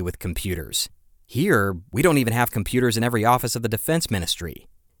play with computers. Here, we don't even have computers in every office of the defense ministry.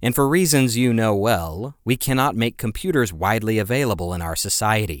 And for reasons you know well, we cannot make computers widely available in our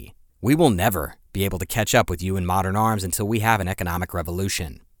society. We will never be able to catch up with you in modern arms until we have an economic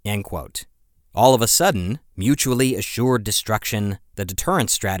revolution." End quote. All of a sudden, mutually assured destruction, the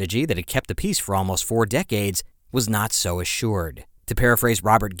deterrence strategy that had kept the peace for almost 4 decades, was not so assured. To paraphrase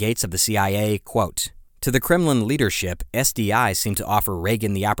Robert Gates of the CIA, quote, "To the Kremlin leadership, SDI seemed to offer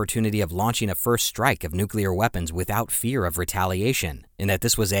Reagan the opportunity of launching a first strike of nuclear weapons without fear of retaliation, and that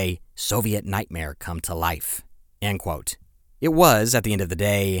this was a Soviet nightmare come to life." End quote. It was, at the end of the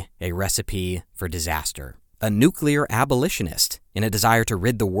day, a recipe for disaster. A nuclear abolitionist, in a desire to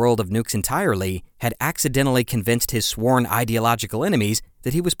rid the world of nukes entirely, had accidentally convinced his sworn ideological enemies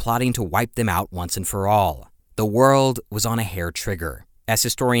that he was plotting to wipe them out once and for all. The world was on a hair trigger. As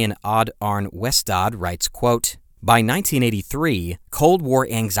historian Odd Arne Westad writes, quote, "By 1983, Cold War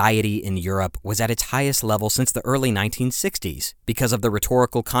anxiety in Europe was at its highest level since the early 1960s because of the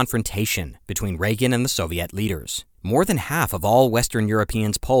rhetorical confrontation between Reagan and the Soviet leaders. More than half of all Western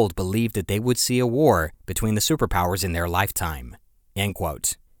Europeans polled believed that they would see a war between the superpowers in their lifetime." End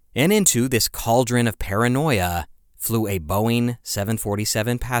quote. And into this cauldron of paranoia flew a Boeing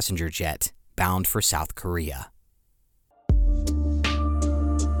 747 passenger jet bound for South Korea.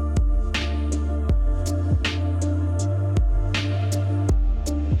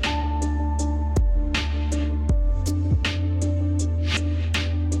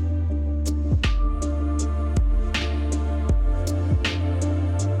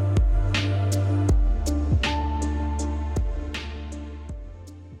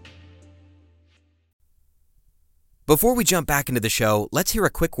 Before we jump back into the show, let's hear a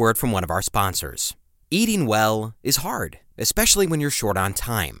quick word from one of our sponsors. Eating well is hard, especially when you're short on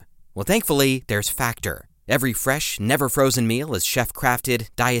time. Well, thankfully, there's Factor. Every fresh, never-frozen meal is chef-crafted,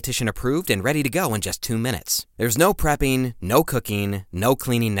 dietitian-approved, and ready to go in just 2 minutes. There's no prepping, no cooking, no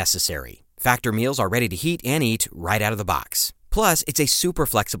cleaning necessary. Factor meals are ready to heat and eat right out of the box. Plus, it's a super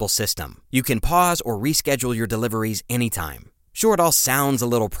flexible system. You can pause or reschedule your deliveries anytime. Sure, it all sounds a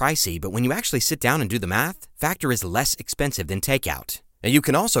little pricey, but when you actually sit down and do the math, Factor is less expensive than takeout. And you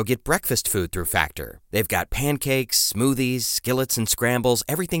can also get breakfast food through Factor. They've got pancakes, smoothies, skillets, and scrambles,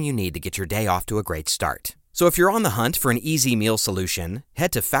 everything you need to get your day off to a great start. So if you're on the hunt for an easy meal solution,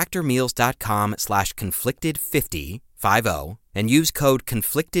 head to factormeals.com/conflicted50, and use code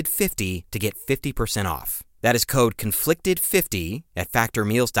conflicted50 to get 50% off. That is code conflicted50 at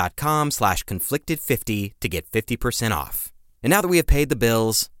factormeals.com/conflicted50 to get 50% off. And now that we have paid the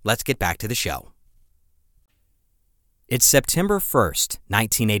bills, let's get back to the show. It's September 1st,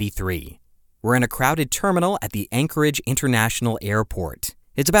 1983. We're in a crowded terminal at the Anchorage International Airport.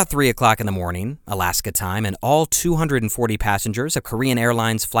 It's about 3 o'clock in the morning, Alaska time, and all 240 passengers of Korean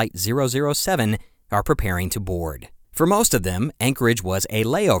Airlines Flight 007 are preparing to board. For most of them, Anchorage was a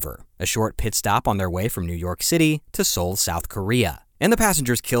layover, a short pit stop on their way from New York City to Seoul, South Korea. And the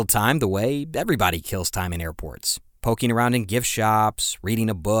passengers killed time the way everybody kills time in airports. Poking around in gift shops, reading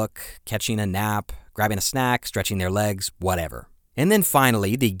a book, catching a nap, grabbing a snack, stretching their legs, whatever. And then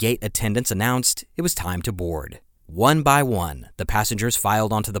finally, the gate attendants announced it was time to board. One by one, the passengers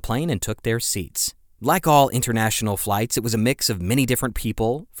filed onto the plane and took their seats. Like all international flights, it was a mix of many different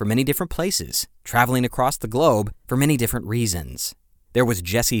people from many different places, traveling across the globe for many different reasons. There was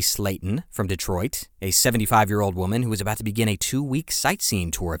Jessie Slayton from Detroit, a 75-year-old woman who was about to begin a 2-week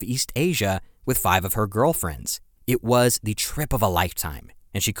sightseeing tour of East Asia with 5 of her girlfriends. It was the trip of a lifetime,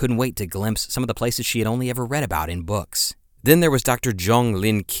 and she couldn't wait to glimpse some of the places she had only ever read about in books. Then there was Dr. Jong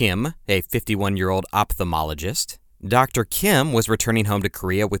Lin Kim, a 51-year-old ophthalmologist. Dr. Kim was returning home to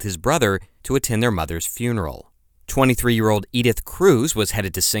Korea with his brother to attend their mother's funeral. 23-year-old Edith Cruz was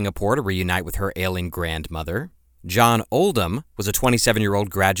headed to Singapore to reunite with her ailing grandmother. John Oldham was a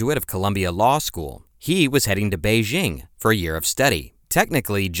 27-year-old graduate of Columbia Law School. He was heading to Beijing for a year of study.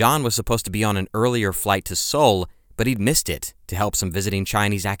 Technically, John was supposed to be on an earlier flight to Seoul, but he'd missed it to help some visiting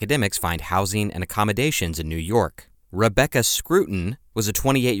Chinese academics find housing and accommodations in New York. Rebecca Scruton was a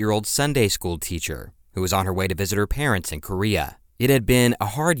 28-year-old Sunday school teacher who was on her way to visit her parents in Korea. It had been a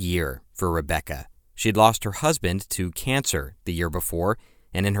hard year for Rebecca. She had lost her husband to cancer the year before,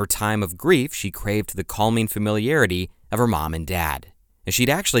 and in her time of grief, she craved the calming familiarity of her mom and dad. And she'd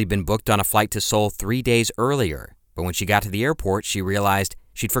actually been booked on a flight to Seoul 3 days earlier, but when she got to the airport, she realized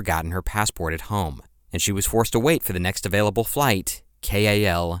she'd forgotten her passport at home, and she was forced to wait for the next available flight,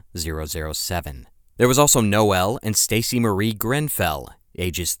 KAL 007. There was also Noelle and Stacy Marie Grenfell,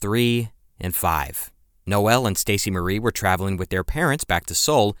 ages 3 and 5. Noelle and Stacy Marie were traveling with their parents back to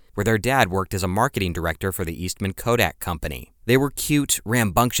Seoul, where their dad worked as a marketing director for the Eastman Kodak Company. They were cute,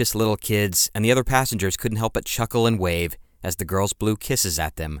 rambunctious little kids, and the other passengers couldn't help but chuckle and wave as the girls blew kisses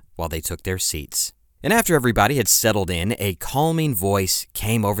at them while they took their seats. And after everybody had settled in, a calming voice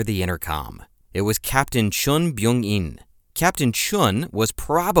came over the intercom. It was Captain Chun Byung-in. Captain Chun was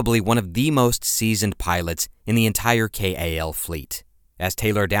probably one of the most seasoned pilots in the entire KAL fleet. As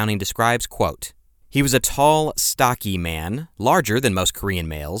Taylor Downing describes, quote, "He was a tall, stocky man, larger than most Korean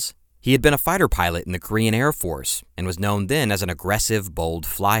males. He had been a fighter pilot in the Korean Air Force and was known then as an aggressive, bold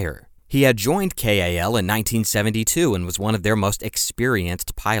flyer. He had joined KAL in 1972 and was one of their most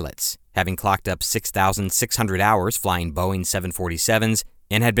experienced pilots, having clocked up 6,600 hours flying Boeing 747s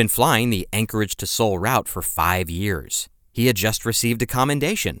and had been flying the Anchorage to Seoul route for 5 years. He had just received a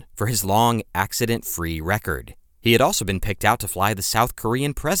commendation for his long, accident-free record. He had also been picked out to fly the South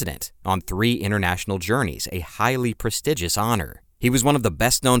Korean president on 3 international journeys, a highly prestigious honor. He was one of the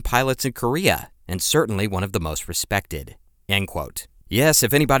best-known pilots in Korea, and certainly one of the most respected." End quote. Yes,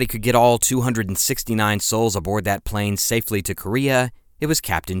 if anybody could get all 269 souls aboard that plane safely to Korea, it was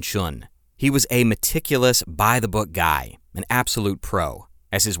Captain Chun. He was a meticulous, by-the-book guy, an absolute pro.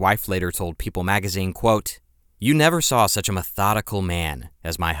 As his wife later told People magazine, quote, "You never saw such a methodical man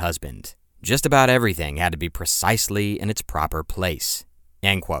as my husband. Just about everything had to be precisely in its proper place."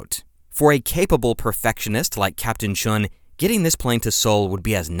 End quote. For a capable perfectionist like Captain Chun, getting this plane to Seoul would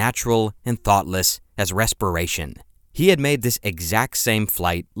be as natural and thoughtless as respiration. He had made this exact same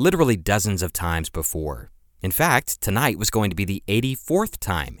flight literally dozens of times before. In fact, tonight was going to be the 84th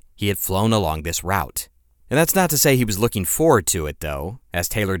time he had flown along this route. And that's not to say he was looking forward to it, though. As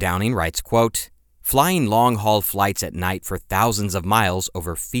Taylor Downing writes, quote, "Flying long-haul flights at night for thousands of miles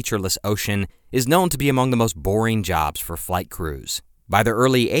over featureless ocean is known to be among the most boring jobs for flight crews. By the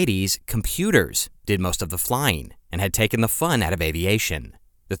early 80s, computers did most of the flying and had taken the fun out of aviation.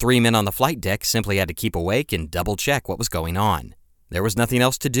 The 3 men on the flight deck simply had to keep awake and double-check what was going on. There was nothing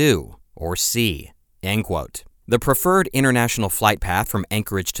else to do or see." End quote. The preferred international flight path from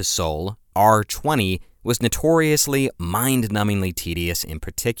Anchorage to Seoul, R20, was notoriously mind-numbingly tedious in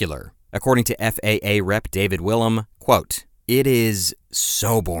particular. According to FAA rep David Willem, quote, "It is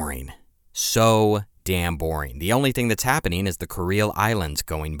so boring. So damn boring. The only thing that's happening is the Kuril Islands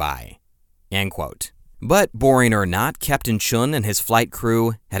going by." End quote. But boring or not, Captain Chun and his flight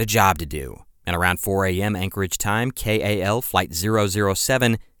crew had a job to do. And around 4 a.m. Anchorage time, KAL Flight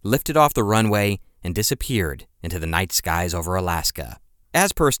 007 lifted off the runway and disappeared into the night skies over Alaska.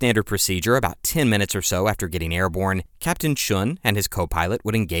 As per standard procedure, about 10 minutes or so after getting airborne, Captain Chun and his co-pilot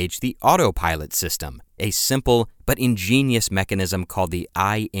would engage the autopilot system, a simple but ingenious mechanism called the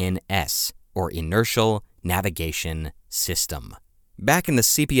INS, or Inertial Navigation System. Back in the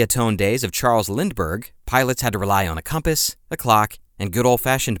sepia-tone days of Charles Lindbergh, pilots had to rely on a compass, a clock, and good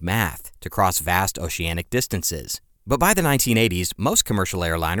old-fashioned math to cross vast oceanic distances. But by the 1980s, most commercial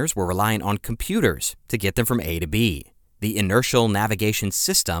airliners were relying on computers to get them from A to B. The Inertial Navigation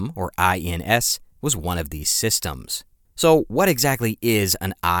System, or INS, was one of these systems. So what exactly is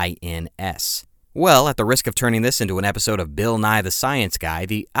an INS? Well, at the risk of turning this into an episode of Bill Nye the Science Guy,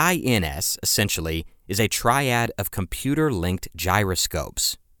 the INS, essentially, is a triad of computer-linked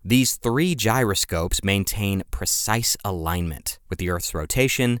gyroscopes. These 3 gyroscopes maintain precise alignment with the Earth's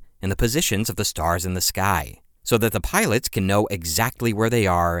rotation and the positions of the stars in the sky, so that the pilots can know exactly where they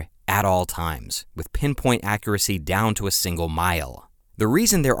are at all times, with pinpoint accuracy down to a single mile. The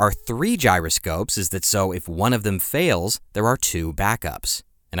reason there are 3 gyroscopes is that so if one of them fails, there are 2 backups.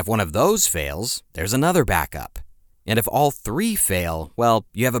 And if one of those fails, there's another backup. And if all 3 fail, well,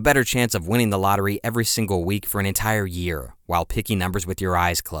 you have a better chance of winning the lottery every single week for an entire year while picking numbers with your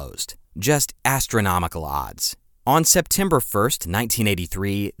eyes closed. Just astronomical odds. On September 1st,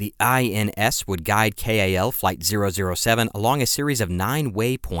 1983, the INS would guide KAL Flight 007 along a series of 9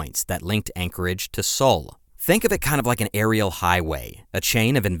 waypoints that linked Anchorage to Seoul. Think of it kind of like an aerial highway, a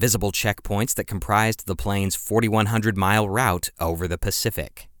chain of invisible checkpoints that comprised the plane's 4,100-mile route over the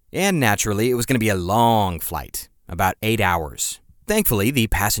Pacific. And naturally, it was going to be a long flight, about 8 hours. Thankfully, the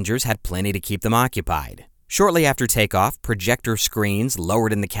passengers had plenty to keep them occupied. Shortly after takeoff, projector screens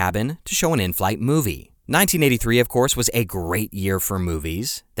lowered in the cabin to show an in-flight movie. 1983, of course, was a great year for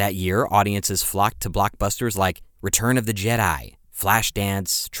movies. That year, audiences flocked to blockbusters like Return of the Jedi,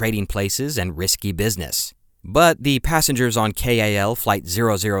 Flashdance, Trading Places, and Risky Business. But the passengers on KAL Flight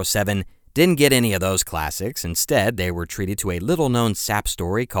 007 didn't get any of those classics. Instead, they were treated to a little-known sap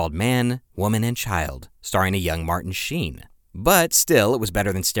story called Man, Woman, and Child, starring a young Martin Sheen. But still, it was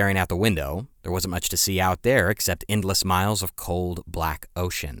better than staring out the window. There wasn't much to see out there except endless miles of cold, black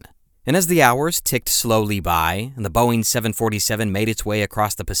ocean. And as the hours ticked slowly by and the Boeing 747 made its way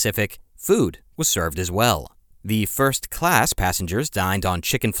across the Pacific, food was served as well. The first-class passengers dined on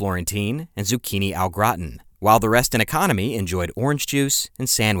chicken Florentine and zucchini au gratin, while the rest in economy enjoyed orange juice and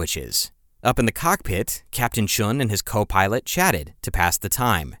sandwiches. Up in the cockpit, Captain Chun and his co-pilot chatted to pass the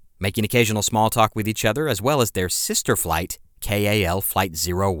time, making occasional small talk with each other as well as their sister flight, KAL Flight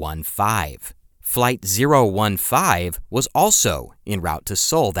 015. Flight 015 was also en route to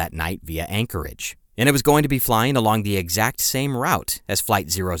Seoul that night via Anchorage, and it was going to be flying along the exact same route as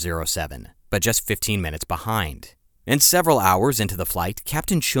Flight 007, but just 15 minutes behind. And several hours into the flight,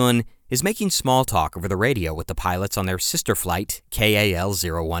 Captain Chun is making small talk over the radio with the pilots on their sister flight, KAL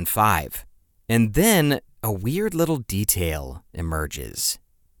 015. And then a weird little detail emerges.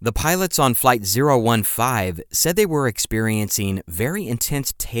 The pilots on Flight 015 said they were experiencing very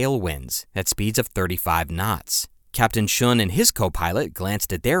intense tailwinds at speeds of 35 knots. Captain Chun and his co-pilot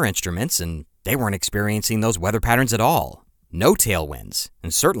glanced at their instruments and they weren't experiencing those weather patterns at all. No tailwinds,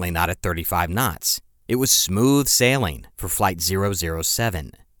 and certainly not at 35 knots. It was smooth sailing for Flight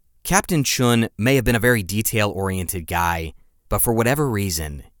 007. Captain Chun may have been a very detail-oriented guy, but for whatever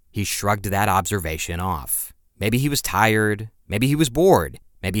reason, he shrugged that observation off. Maybe he was tired, maybe he was bored,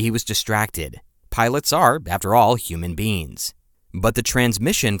 maybe he was distracted. Pilots are, after all, human beings. But the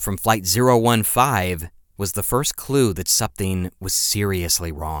transmission from Flight 015 was the first clue that something was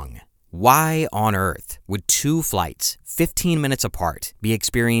seriously wrong. Why on earth would 2 flights, 15 minutes apart, be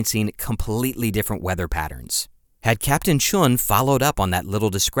experiencing completely different weather patterns? Had Captain Chun followed up on that little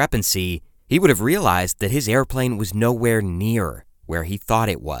discrepancy, he would have realized that his airplane was nowhere near where he thought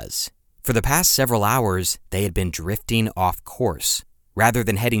it was. For the past several hours, they had been drifting off course. Rather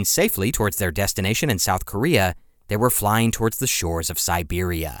than heading safely towards their destination in South Korea, they were flying towards the shores of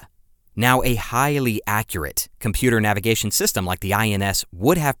Siberia. Now, a highly accurate computer navigation system like the INS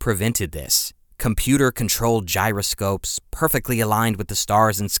would have prevented this. computer-controlled gyroscopes, perfectly aligned with the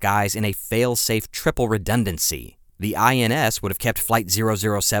stars and skies in a fail-safe triple redundancy. The INS would have kept Flight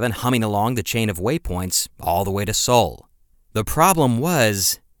 007 humming along the chain of waypoints all the way to Seoul. The problem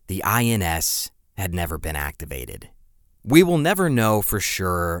was, the INS had never been activated. We will never know for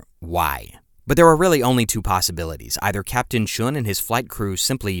sure why, but there are really only two possibilities. Either Captain Chun and his flight crew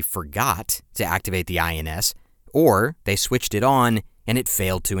simply forgot to activate the INS, or they switched it on and it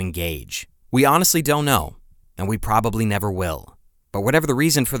failed to engage. We honestly don't know, and we probably never will. But whatever the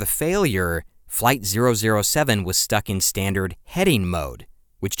reason for the failure, Flight 007 was stuck in standard heading mode,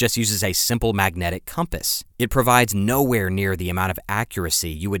 which just uses a simple magnetic compass. It provides nowhere near the amount of accuracy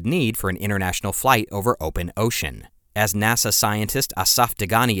you would need for an international flight over open ocean. As NASA scientist Asaf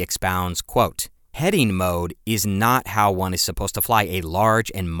Dagani expounds, quote, "Heading mode is not how one is supposed to fly a large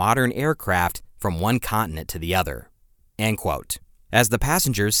and modern aircraft from one continent to the other." End quote. As the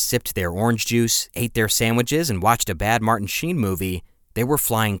passengers sipped their orange juice, ate their sandwiches, and watched a bad Martin Sheen movie, they were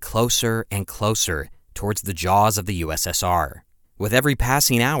flying closer and closer towards the jaws of the USSR. With every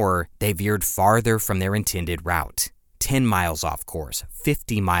passing hour, they veered farther from their intended route. 10 miles off course,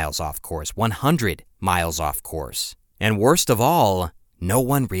 50 miles off course, 100 miles off course. And worst of all, no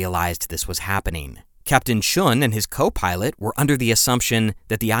one realized this was happening. Captain Chun and his co-pilot were under the assumption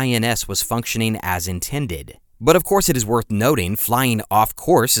that the INS was functioning as intended. But of course, it is worth noting, flying off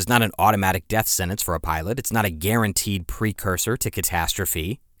course is not an automatic death sentence for a pilot. It's not a guaranteed precursor to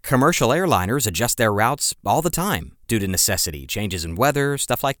catastrophe. Commercial airliners adjust their routes all the time due to necessity, changes in weather,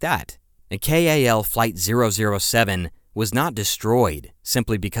 stuff like that. And KAL Flight 007 was not destroyed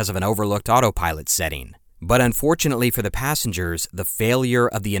simply because of an overlooked autopilot setting. But unfortunately for the passengers, the failure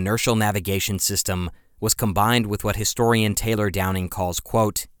of the inertial navigation system was combined with what historian Taylor Downing calls,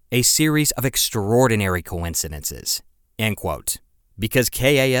 quote, "a series of extraordinary coincidences," end quote. Because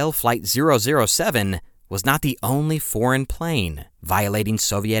KAL Flight 007 was not the only foreign plane violating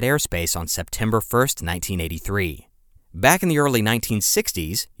Soviet airspace on September 1st, 1983. Back in the early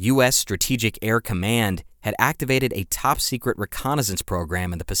 1960s, U.S. Strategic Air Command had activated a top-secret reconnaissance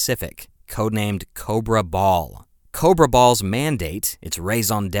program in the Pacific, codenamed Cobra Ball. Cobra Ball's mandate, its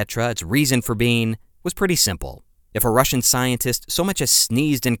raison d'etre, its reason for being, was pretty simple. If a Russian scientist so much as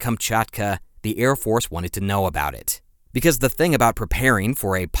sneezed in Kamchatka, the Air Force wanted to know about it. Because the thing about preparing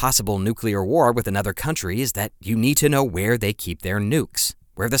for a possible nuclear war with another country is that you need to know where they keep their nukes,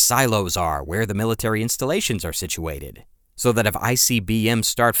 where the silos are, where the military installations are situated, so that if ICBMs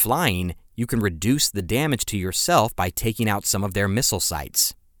start flying, you can reduce the damage to yourself by taking out some of their missile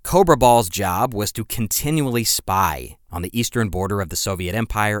sites. Cobra Ball's job was to continually spy on the eastern border of the Soviet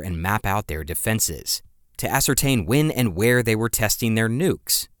Empire and map out their defenses, to ascertain when and where they were testing their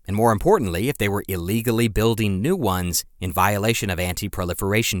nukes, and more importantly, if they were illegally building new ones in violation of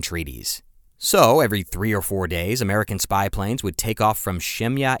anti-proliferation treaties. So, every 3 or 4 days, American spy planes would take off from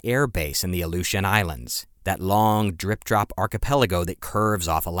Shemya Air Base in the Aleutian Islands, that long drip-drop archipelago that curves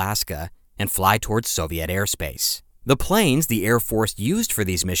off Alaska, and fly towards Soviet airspace. The planes the Air Force used for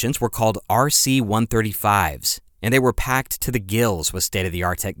these missions were called RC-135s, and they were packed to the gills with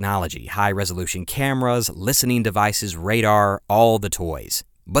state-of-the-art technology, high-resolution cameras, listening devices, radar, all the toys.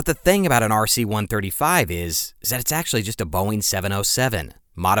 But the thing about an RC-135 is that it's actually just a Boeing 707,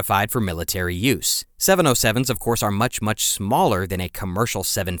 modified for military use. 707s, of course, are much, much smaller than a commercial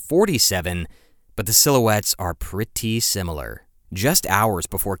 747, but the silhouettes are pretty similar. Just hours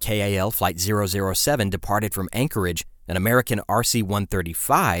before KAL Flight 007 departed from Anchorage, an American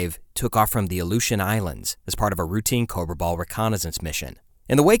RC-135 took off from the Aleutian Islands as part of a routine Cobra Ball reconnaissance mission.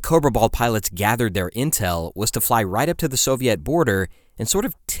 And the way Cobra Ball pilots gathered their intel was to fly right up to the Soviet border and sort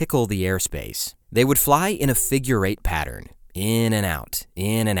of tickle the airspace. They would fly in a figure-8 pattern, in and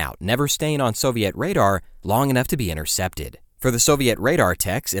out, never staying on Soviet radar long enough to be intercepted. For the Soviet radar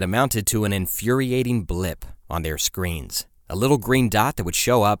techs, it amounted to an infuriating blip on their screens. A little green dot that would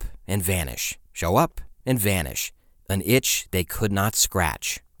show up and vanish, show up and vanish. An itch they could not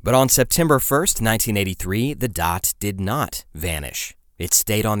scratch. But on September 1st, 1983, the dot did not vanish. It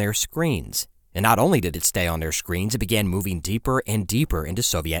stayed on their screens. And not only did it stay on their screens, it began moving deeper and deeper into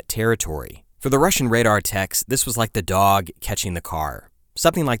Soviet territory. For the Russian radar techs, this was like the dog catching the car.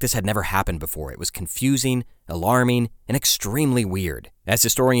 Something like this had never happened before. It was confusing, alarming, and extremely weird. As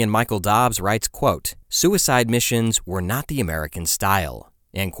historian Michael Dobbs writes, quote, "Suicide missions were not the American style,"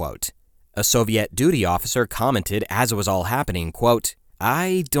 end quote. A Soviet duty officer commented as it was all happening, quote,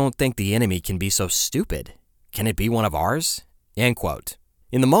 "I don't think the enemy can be so stupid. Can it be one of ours?" End quote.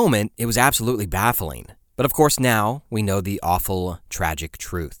 In the moment, it was absolutely baffling. But of course now, we know the awful, tragic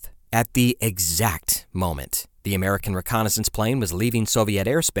truth. At the exact moment the American reconnaissance plane was leaving Soviet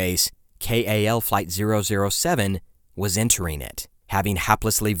airspace, KAL Flight 007 was entering it, having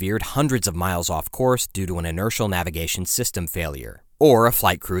haplessly veered hundreds of miles off course due to an inertial navigation system failure, or a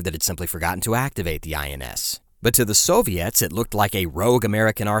flight crew that had simply forgotten to activate the INS. But to the Soviets, it looked like a rogue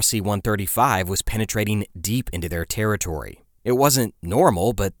American RC-135 was penetrating deep into their territory. It wasn't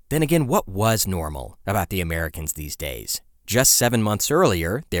normal, but then again, what was normal about the Americans these days? Just 7 months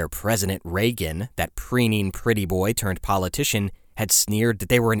earlier, their President Reagan, that preening pretty boy turned politician, had sneered that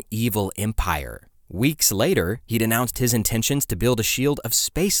they were an evil empire. Weeks later, he'd announced his intentions to build a shield of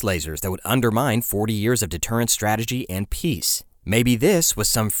space lasers that would undermine 40 years of deterrent strategy and peace. Maybe this was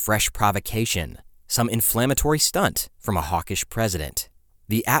some fresh provocation, some inflammatory stunt from a hawkish president.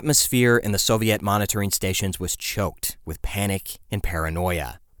 The atmosphere in the Soviet monitoring stations was choked with panic and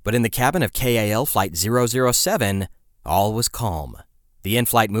paranoia. But in the cabin of KAL Flight 007, all was calm. The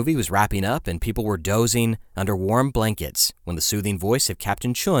in-flight movie was wrapping up and people were dozing under warm blankets when the soothing voice of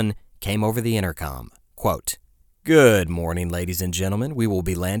Captain Chun came over the intercom. Quote, "Good morning, ladies and gentlemen. We will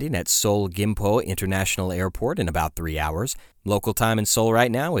be landing at Seoul Gimpo International Airport in about 3 hours. Local time in Seoul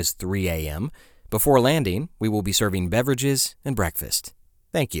right now is 3 a.m. Before landing, we will be serving beverages and breakfast.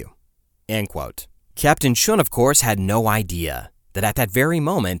 Thank you." End quote. Captain Chun, of course, had no idea that at that very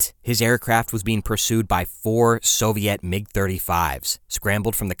moment, his aircraft was being pursued by 4 Soviet MiG-35s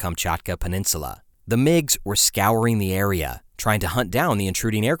scrambled from the Kamchatka Peninsula. The MiGs were scouring the area, trying to hunt down the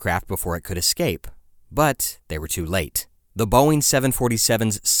intruding aircraft before it could escape. But they were too late. The Boeing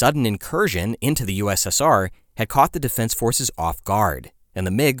 747's sudden incursion into the USSR had caught the Defense Forces off guard, and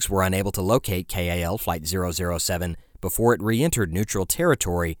the MiGs were unable to locate KAL Flight 007 before it re-entered neutral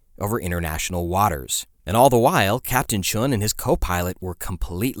territory over international waters. And all the while, Captain Chun and his co-pilot were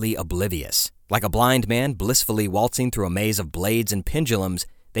completely oblivious. Like a blind man blissfully waltzing through a maze of blades and pendulums,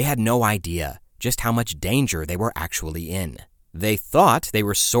 they had no idea just how much danger they were actually in. They thought they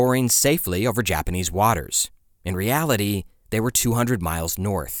were soaring safely over Japanese waters. In reality, they were 200 miles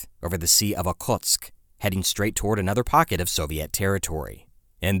north, over the Sea of Okhotsk, heading straight toward another pocket of Soviet territory.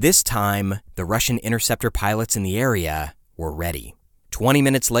 And this time, the Russian interceptor pilots in the area were ready. 20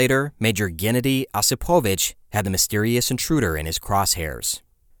 minutes later, Major Gennady Osipovich had the mysterious intruder in his crosshairs.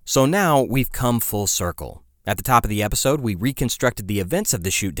 So now we've come full circle. At the top of the episode, we reconstructed the events of the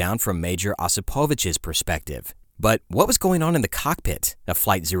shootdown from Major Osipovich's perspective. But what was going on in the cockpit of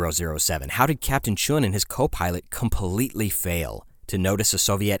Flight 007? How did Captain Chun and his co-pilot completely fail to notice a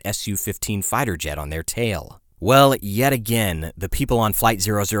Soviet Su-15 fighter jet on their tail? Well, yet again, the people on Flight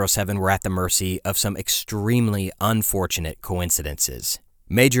 007 were at the mercy of some extremely unfortunate coincidences.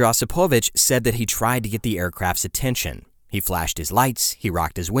 Major Osipovich said that he tried to get the aircraft's attention. He flashed his lights, he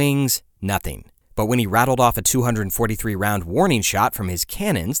rocked his wings, nothing. But when he rattled off a 243-round warning shot from his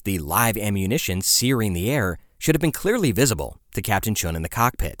cannons, the live ammunition searing the air should have been clearly visible to Captain Chun in the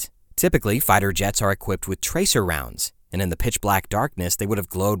cockpit. Typically, fighter jets are equipped with tracer rounds, and in the pitch-black darkness, they would have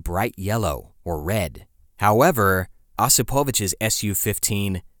glowed bright yellow or red. However, Osipovich's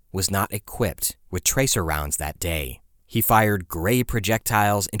Su-15 was not equipped with tracer rounds that day. He fired gray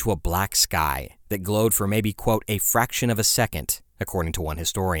projectiles into a black sky that glowed for maybe, quote, a fraction of a second, according to one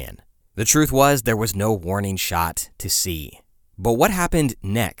historian. The truth was, there was no warning shot to see. But what happened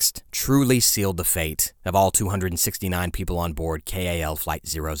next truly sealed the fate of all 269 people on board KAL Flight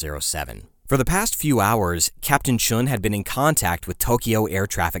 007. For the past few hours, Captain Chun had been in contact with Tokyo Air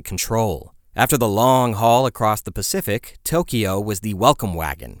Traffic Control. After the long haul across the Pacific, Tokyo was the welcome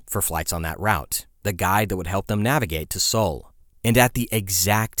wagon for flights on that route, the guide that would help them navigate to Seoul. And at the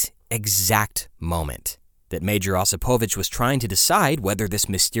exact moment that Major Osipovich was trying to decide whether this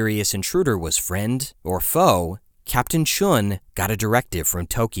mysterious intruder was friend or foe, Captain Chun got a directive from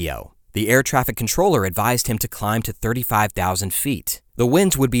Tokyo. The air traffic controller advised him to climb to 35,000 feet. The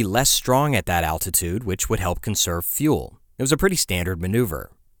winds would be less strong at that altitude, which would help conserve fuel. It was a pretty standard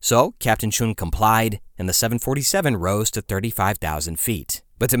maneuver. So, Captain Chun complied, and the 747 rose to 35,000 feet.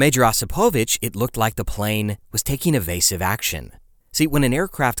 But to Major Osipovich, it looked like the plane was taking evasive action. See, when an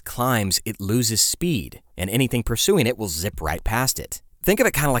aircraft climbs, it loses speed, and anything pursuing it will zip right past it. Think of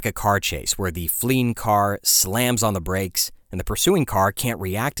it kind of like a car chase, where the fleeing car slams on the brakes, and the pursuing car can't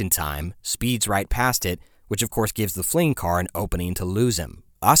react in time, speeds right past it, which of course gives the fleeing car an opening to lose him.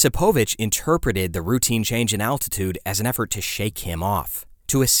 Osipovich interpreted the routine change in altitude as an effort to shake him off,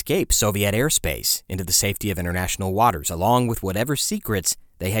 to escape Soviet airspace into the safety of international waters, along with whatever secrets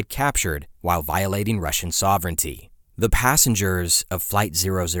they had captured while violating Russian sovereignty. The passengers of Flight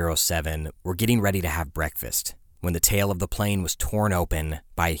 007 were getting ready to have breakfast when the tail of the plane was torn open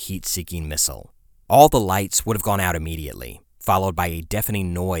by a heat-seeking missile. All the lights would have gone out immediately, followed by a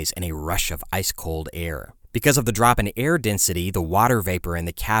deafening noise and a rush of ice-cold air. Because of the drop in air density, the water vapor in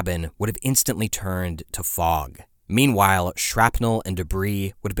the cabin would have instantly turned to fog. Meanwhile, shrapnel and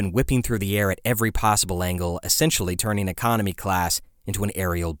debris would have been whipping through the air at every possible angle, essentially turning economy class into an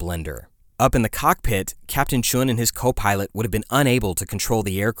aerial blender. Up in the cockpit, Captain Chun and his co-pilot would have been unable to control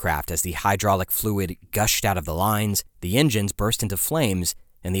the aircraft as the hydraulic fluid gushed out of the lines, the engines burst into flames,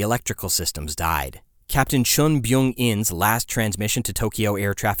 and the electrical systems died. Captain Chun Byung-in's last transmission to Tokyo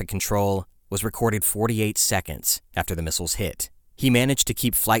Air Traffic Control was recorded 48 seconds after the missiles hit. He managed to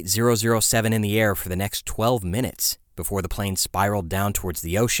keep Flight 007 in the air for the next 12 minutes before the plane spiraled down towards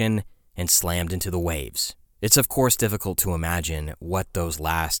the ocean and slammed into the waves. It's of course difficult to imagine what those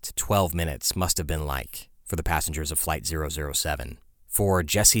last 12 minutes must have been like for the passengers of Flight 007. For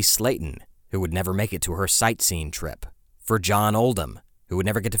Jessie Slayton, who would never make it to her sightseeing trip. For John Oldham, who would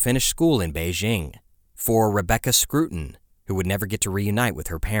never get to finish school in Beijing. For Rebecca Scruton, who would never get to reunite with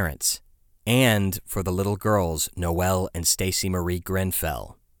her parents. And for the little girls, Noelle and Stacey Marie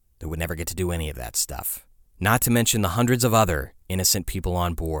Grenfell, who would never get to do any of that stuff. Not to mention the hundreds of other innocent people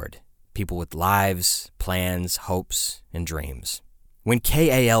on board. People with lives, plans, hopes, and dreams. When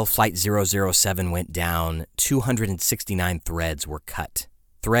KAL Flight 007 went down, 269 threads were cut.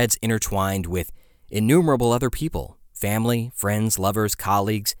 Threads intertwined with innumerable other people, family, friends, lovers,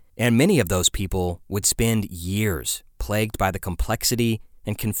 colleagues, and many of those people would spend years plagued by the complexity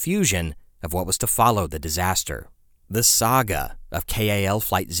and confusion of what was to follow the disaster. The saga of KAL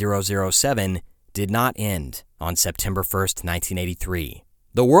Flight 007 did not end on September 1st, 1983.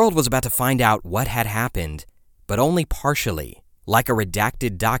 The world was about to find out what had happened, but only partially. Like a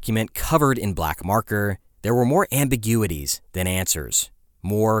redacted document covered in black marker, there were more ambiguities than answers,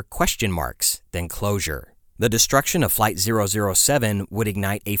 more question marks than closure. The destruction of Flight 007 would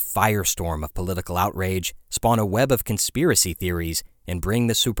ignite a firestorm of political outrage, spawn a web of conspiracy theories, and bring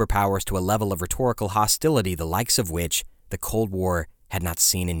the superpowers to a level of rhetorical hostility the likes of which the Cold War had not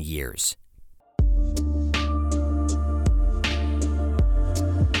seen in years.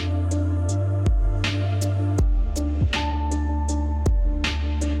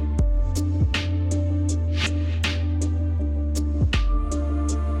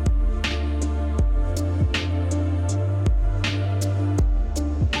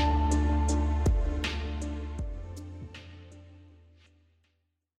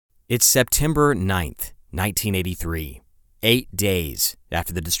 It's September 9th, 1983, 8 days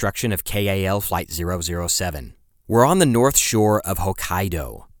after the destruction of KAL Flight 007. We're on the north shore of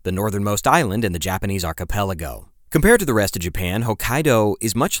Hokkaido, the northernmost island in the Japanese archipelago. Compared to the rest of Japan, Hokkaido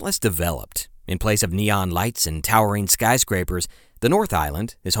is much less developed. In place of neon lights and towering skyscrapers, the North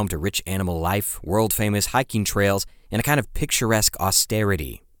Island is home to rich animal life, world-famous hiking trails, and a kind of picturesque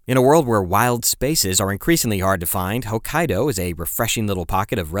austerity. In a world where wild spaces are increasingly hard to find, Hokkaido is a refreshing little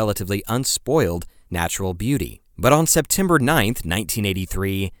pocket of relatively unspoiled natural beauty. But on September 9th,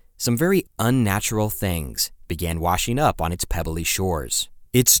 1983, some very unnatural things began washing up on its pebbly shores.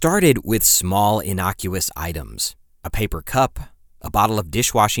 It started with small, innocuous items: a paper cup, a bottle of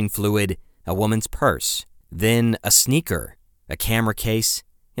dishwashing fluid, a woman's purse, then a sneaker, a camera case,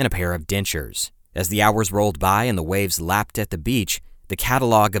 and a pair of dentures. As the hours rolled by and the waves lapped at the beach, the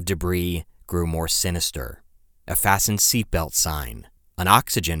catalog of debris grew more sinister. A fastened seatbelt sign, an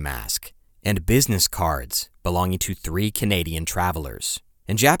oxygen mask, and business cards belonging to 3 Canadian travelers.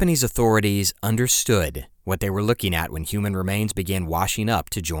 And Japanese authorities understood what they were looking at when human remains began washing up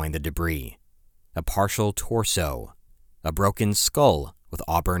to join the debris. A partial torso, a broken skull with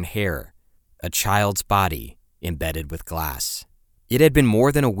auburn hair, a child's body embedded with glass. It had been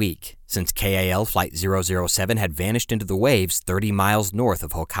more than a week since KAL Flight 007 had vanished into the waves 30 miles north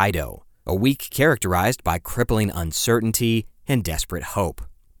of Hokkaido, a week characterized by crippling uncertainty and desperate hope.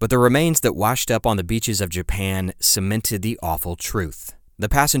 But the remains that washed up on the beaches of Japan cemented the awful truth. The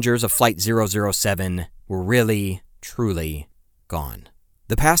passengers of Flight 007 were really, truly gone.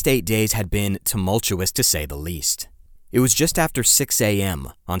 The past 8 days had been tumultuous to say the least. It was just after 6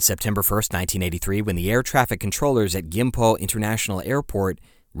 a.m. on September 1st, 1983, when the air traffic controllers at Gimpo International Airport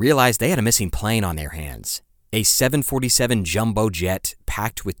realized they had a missing plane on their hands. A 747 jumbo jet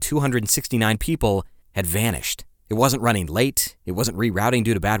packed with 269 people had vanished. It wasn't running late, it wasn't rerouting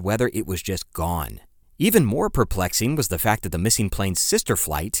due to bad weather, it was just gone. Even more perplexing was the fact that the missing plane's sister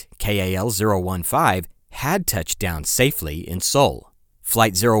flight, KAL-015, had touched down safely in Seoul.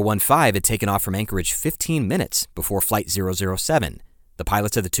 Flight 015 had taken off from Anchorage 15 minutes before Flight 007. The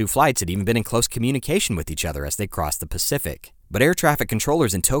pilots of the 2 flights had even been in close communication with each other as they crossed the Pacific. But air traffic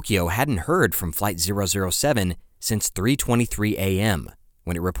controllers in Tokyo hadn't heard from Flight 007 since 3:23 a.m.,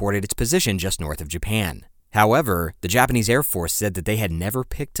 when it reported its position just north of Japan. However, the Japanese Air Force said that they had never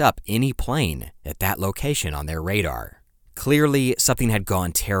picked up any plane at that location on their radar. Clearly, something had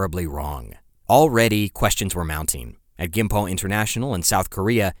gone terribly wrong. Already, questions were mounting. At Gimpo International in South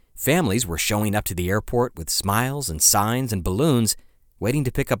Korea, families were showing up to the airport with smiles and signs and balloons, waiting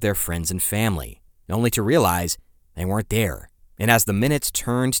to pick up their friends and family, only to realize they weren't there. And as the minutes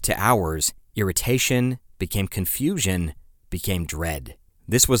turned to hours, irritation became confusion, became dread.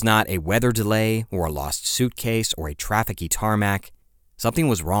 This was not a weather delay or a lost suitcase or a trafficy tarmac. Something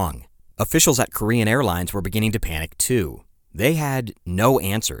was wrong. Officials at Korean Airlines were beginning to panic too. They had no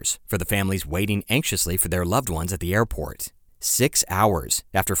answers for the families waiting anxiously for their loved ones at the airport. 6 hours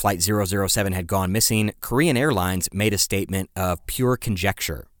after Flight 007 had gone missing, Korean Airlines made a statement of pure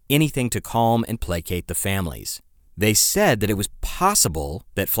conjecture, anything to calm and placate the families. They said that it was possible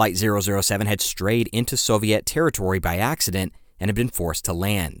that Flight 007 had strayed into Soviet territory by accident and had been forced to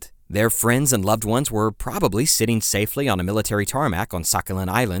land. Their friends and loved ones were probably sitting safely on a military tarmac on Sakhalin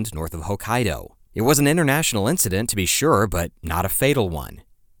Island north of Hokkaido. It was an international incident, to be sure, but not a fatal one.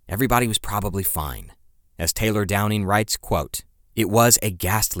 Everybody was probably fine. As Taylor Downing writes, quote, "It was a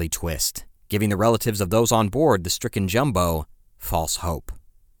ghastly twist, giving the relatives of those on board the stricken jumbo false hope."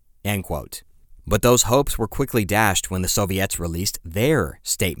 End quote. But those hopes were quickly dashed when the Soviets released their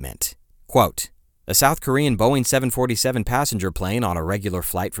statement. Quote, "A South Korean Boeing 747 passenger plane on a regular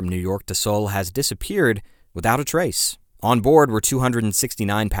flight from New York to Seoul has disappeared without a trace. On board were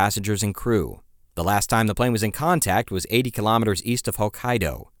 269 passengers and crew. The last time the plane was in contact was 80 kilometers east of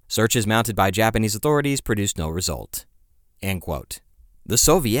Hokkaido. Searches mounted by Japanese authorities produced no result." End quote. The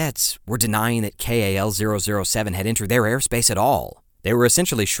Soviets were denying that KAL-007 had entered their airspace at all. They were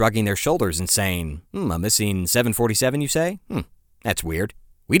essentially shrugging their shoulders and saying, a missing 747, you say? That's weird.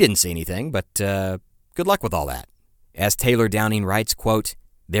 We didn't see anything, but good luck with all that. As Taylor Downing writes, quote,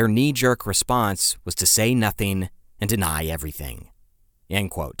 "Their knee-jerk response was to say nothing and deny everything."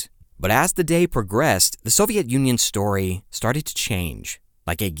 End quote. But as the day progressed, the Soviet Union's story started to change.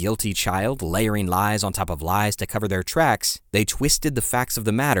 Like a guilty child layering lies on top of lies to cover their tracks, they twisted the facts of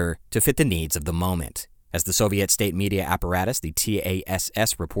the matter to fit the needs of the moment. As the Soviet state media apparatus, the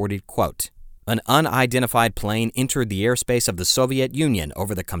TASS, reported, quote, "An unidentified plane entered the airspace of the Soviet Union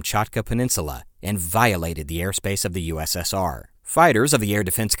over the Kamchatka Peninsula and violated the airspace of the USSR. Fighters of the Air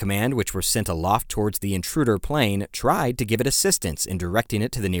Defense Command, which were sent aloft towards the intruder plane, tried to give it assistance in directing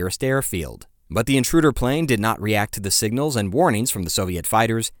it to the nearest airfield. But the intruder plane did not react to the signals and warnings from the Soviet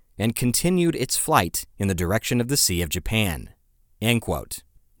fighters and continued its flight in the direction of the Sea of Japan." End quote.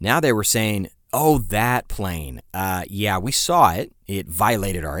 Now they were saying, "Oh, that plane. Yeah, we saw it. It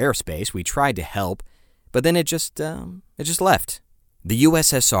violated our airspace. We tried to help, but then it just left." The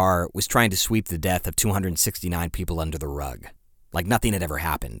USSR was trying to sweep the death of 269 people under the rug, like nothing had ever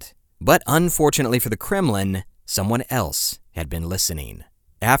happened. But unfortunately for the Kremlin, someone else had been listening.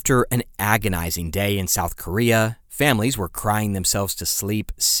 After an agonizing day in South Korea, families were crying themselves to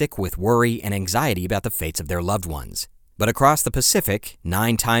sleep, sick with worry and anxiety about the fates of their loved ones. But across the Pacific,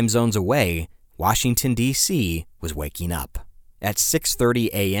 9 time zones away, Washington, D.C. was waking up. At 6:30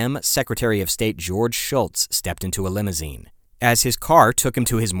 a.m., Secretary of State George Shultz stepped into a limousine. As his car took him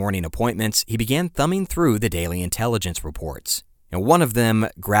to his morning appointments, he began thumbing through the daily intelligence reports, and one of them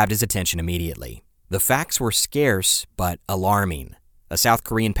grabbed his attention immediately. The facts were scarce but alarming. A South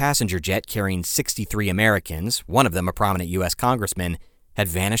Korean passenger jet carrying 63 Americans, one of them a prominent U.S. congressman, had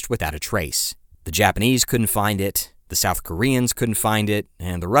vanished without a trace. The Japanese couldn't find it, the South Koreans couldn't find it,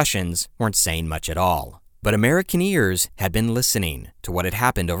 and the Russians weren't saying much at all. But American ears had been listening to what had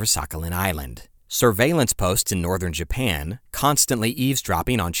happened over Sakhalin Island. Surveillance posts in northern Japan, constantly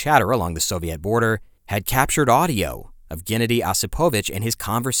eavesdropping on chatter along the Soviet border, had captured audio of Gennady Osipovich and his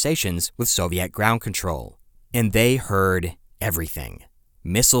conversations with Soviet ground control. And they heard everything.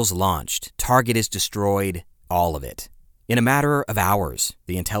 Missiles launched, target is destroyed, all of it. In a matter of hours,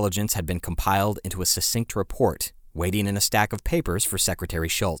 the intelligence had been compiled into a succinct report, waiting in a stack of papers for Secretary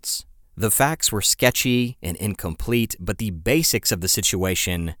Shultz. The facts were sketchy and incomplete, but the basics of the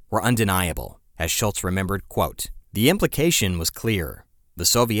situation were undeniable. As Shultz remembered, quote, "The implication was clear. The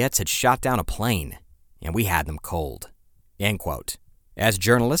Soviets had shot down a plane, and we had them cold." End quote. As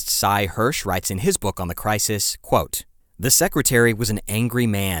journalist Cy Hirsch writes in his book on the crisis, quote, "The secretary was an angry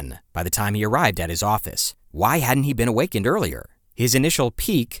man by the time he arrived at his office. Why hadn't he been awakened earlier? His initial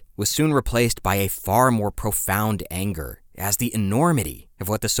pique was soon replaced by a far more profound anger as the enormity of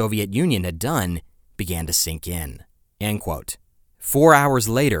what the Soviet Union had done began to sink in." End quote. 4 hours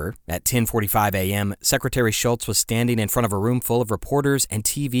later, at 10:45 a.m., Secretary Shultz was standing in front of a room full of reporters and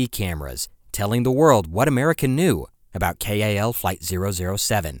TV cameras, telling the world what America knew about KAL Flight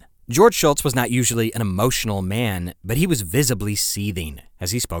 007. George Shultz was not usually an emotional man, but he was visibly seething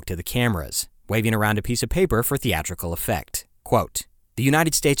as he spoke to the cameras, waving around a piece of paper for theatrical effect. Quote, "The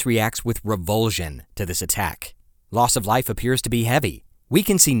United States reacts with revulsion to this attack. Loss of life appears to be heavy. We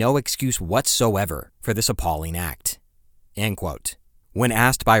can see no excuse whatsoever for this appalling act." End quote. When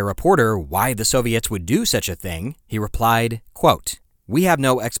asked by a reporter why the Soviets would do such a thing, he replied, quote, "We have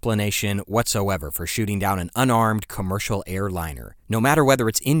no explanation whatsoever for shooting down an unarmed commercial airliner, no matter whether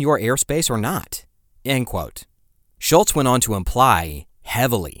it's in your airspace or not." End quote. Shultz went on to imply,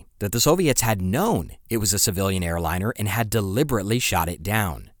 heavily, that the Soviets had known it was a civilian airliner and had deliberately shot it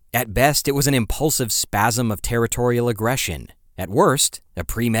down. At best, it was an impulsive spasm of territorial aggression. At worst, a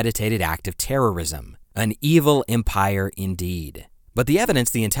premeditated act of terrorism. An evil empire indeed. But the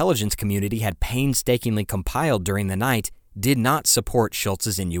evidence the intelligence community had painstakingly compiled during the night did not support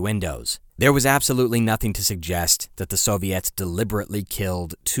Shultz's innuendos. There was absolutely nothing to suggest that the Soviets deliberately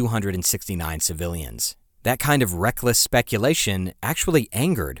killed 269 civilians. That kind of reckless speculation actually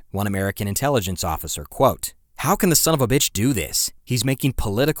angered one American intelligence officer, quote, "How can the son of a bitch do this? He's making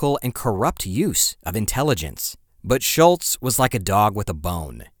political and corrupt use of intelligence." But Shultz was like a dog with a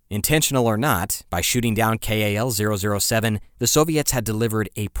bone. Intentional or not, by shooting down KAL-007, the Soviets had delivered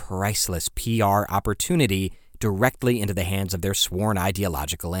a priceless PR opportunity directly into the hands of their sworn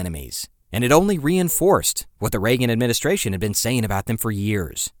ideological enemies. And it only reinforced what the Reagan administration had been saying about them for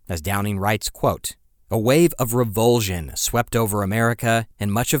years. As Downing writes, quote, "A wave of revulsion swept over America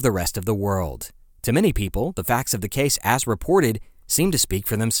and much of the rest of the world. To many people, the facts of the case as reported seemed to speak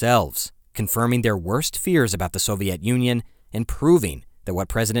for themselves, confirming their worst fears about the Soviet Union and proving that what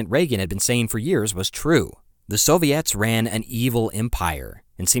President Reagan had been saying for years was true. The Soviets ran an evil empire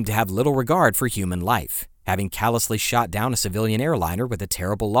and seemed to have little regard for human life, having callously shot down a civilian airliner with a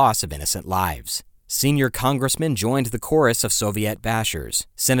terrible loss of innocent lives." Senior congressmen joined the chorus of Soviet bashers.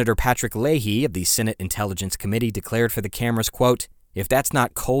 Senator Patrick Leahy of the Senate Intelligence Committee declared for the cameras, quote, "If that's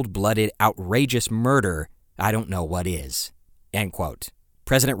not cold-blooded, outrageous murder, I don't know what is." End quote.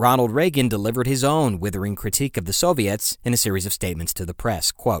 President Ronald Reagan delivered his own withering critique of the Soviets in a series of statements to the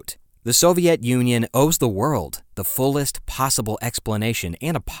press, quote, "The Soviet Union owes the world the fullest possible explanation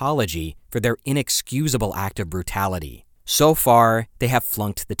and apology for their inexcusable act of brutality. So far, they have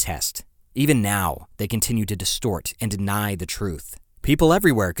flunked the test. Even now, they continue to distort and deny the truth. People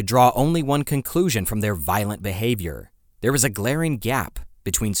everywhere could draw only one conclusion from their violent behavior. There is a glaring gap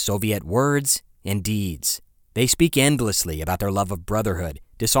between Soviet words and deeds. They speak endlessly about their love of brotherhood,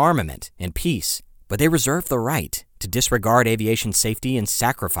 disarmament, and peace, but they reserve the right to disregard aviation safety and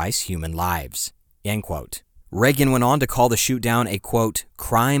sacrifice human lives." End quote. Reagan went on to call the shoot-down a, quote,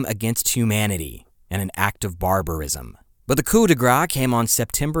 "crime against humanity and an act of barbarism." But the coup de grace came on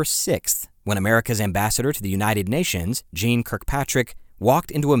September 6th, when America's ambassador to the United Nations, Jeane Kirkpatrick,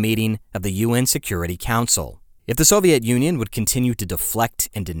 walked into a meeting of the UN Security Council. If the Soviet Union would continue to deflect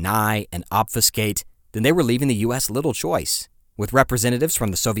and deny and obfuscate, then they were leaving the U.S. little choice. With representatives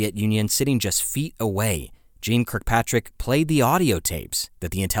from the Soviet Union sitting just feet away, Jeane Kirkpatrick played the audio tapes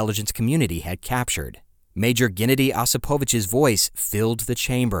that the intelligence community had captured. Major Gennady Osipovich's voice filled the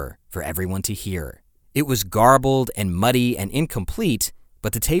chamber for everyone to hear. It was garbled and muddy and incomplete,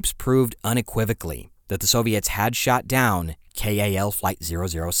 but the tapes proved unequivocally that the Soviets had shot down KAL Flight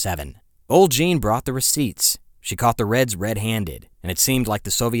 007. Old Jeane brought the receipts. She caught the Reds red-handed, and it seemed like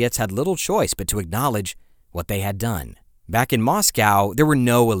the Soviets had little choice but to acknowledge what they had done. Back in Moscow, there were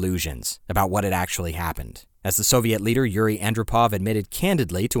no illusions about what had actually happened. As the Soviet leader Yuri Andropov admitted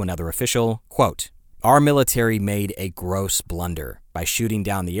candidly to another official, quote, "Our military made a gross blunder by shooting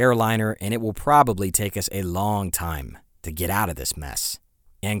down the airliner, and it will probably take us a long time to get out of this mess."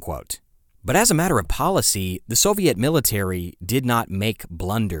 End quote. But as a matter of policy, the Soviet military did not make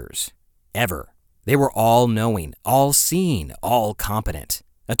blunders. Ever. They were all-knowing, all-seeing, all-competent.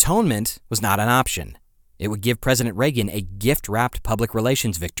 Atonement was not an option. It would give President Reagan a gift-wrapped public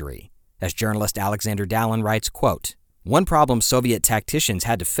relations victory. As journalist Alexander Dallin writes, quote, "One problem Soviet tacticians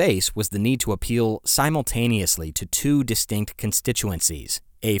had to face was the need to appeal simultaneously to two distinct constituencies,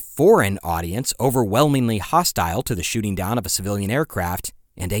 a foreign audience overwhelmingly hostile to the shooting down of a civilian aircraft,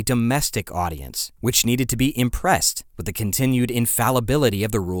 and a domestic audience, which needed to be impressed with the continued infallibility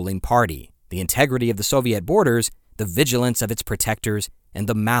of the ruling party, the integrity of the Soviet borders, the vigilance of its protectors, and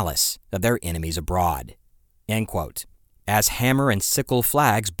the malice of their enemies abroad." End quote. As hammer and sickle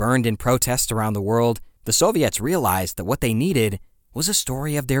flags burned in protest around the world, the Soviets realized that what they needed was a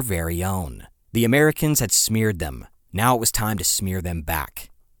story of their very own. The Americans had smeared them. Now it was time to smear them back.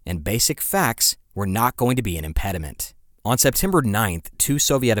 And basic facts were not going to be an impediment. On September 9th, two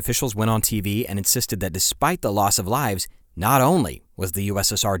Soviet officials went on TV and insisted that despite the loss of lives, Not only was the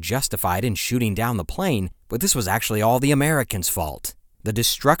USSR justified in shooting down the plane, but this was actually all the Americans' fault. The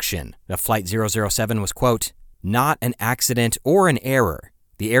destruction of Flight 007 was, quote, not an accident or an error.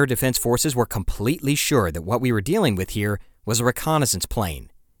 The Air Defense Forces were completely sure that what we were dealing with here was a reconnaissance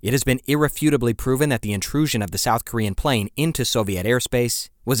plane. It has been irrefutably proven that the intrusion of the South Korean plane into Soviet airspace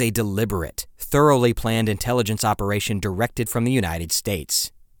was a deliberate, thoroughly planned intelligence operation directed from the United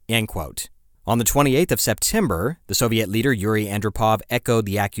States. End quote. On the 28th of September, the Soviet leader Yuri Andropov echoed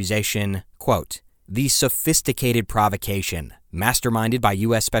the accusation, quote, the sophisticated provocation, masterminded by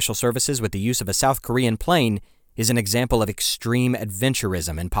U.S. Special Services with the use of a South Korean plane, is an example of extreme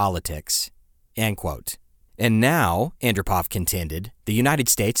adventurism in politics. End quote. And now, Andropov contended, the United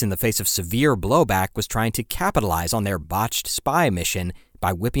States, in the face of severe blowback, was trying to capitalize on their botched spy mission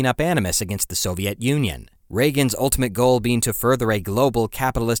by whipping up animus against the Soviet Union. Reagan's ultimate goal being to further a global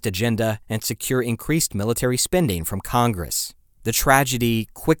capitalist agenda and secure increased military spending from Congress. The tragedy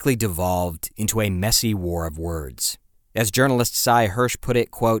quickly devolved into a messy war of words. As journalist Cy Hirsch put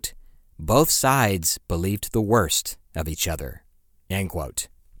it, quote, both sides believed the worst of each other. End quote.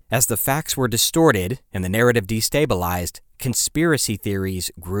 As the facts were distorted and the narrative destabilized, conspiracy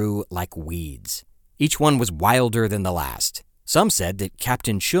theories grew like weeds. Each one was wilder than the last. Some said that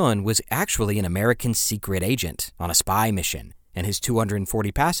Captain Chun was actually an American secret agent on a spy mission, and his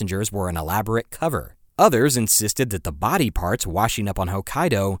 240 passengers were an elaborate cover. Others insisted that the body parts washing up on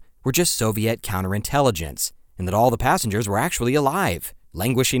Hokkaido were just Soviet counterintelligence, and that all the passengers were actually alive,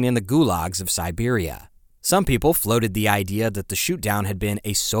 languishing in the gulags of Siberia. Some people floated the idea that the shootdown had been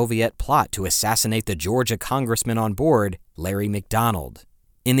a Soviet plot to assassinate the Georgia congressman on board, Larry McDonald.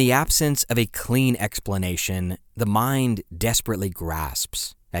 In the absence of a clean explanation, the mind desperately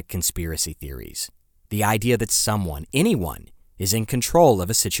grasps at conspiracy theories. The idea that someone, anyone, is in control of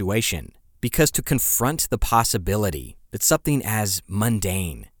a situation. Because to confront the possibility that something as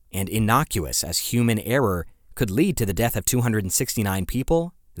mundane and innocuous as human error could lead to the death of 269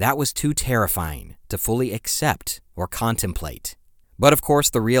 people, that was too terrifying to fully accept or contemplate. But of course,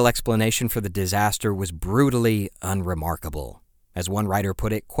 the real explanation for the disaster was brutally unremarkable. As one writer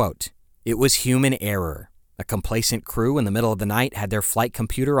put it, quote, it was human error. A complacent crew in the middle of the night had their flight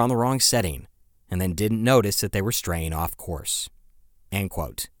computer on the wrong setting and then didn't notice that they were straying off course. End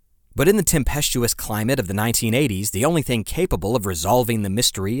quote. But in the tempestuous climate of the 1980s, the only thing capable of resolving the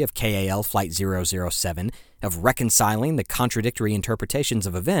mystery of KAL Flight 007, of reconciling the contradictory interpretations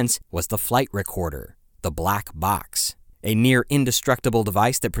of events, was the flight recorder, the black box, a near indestructible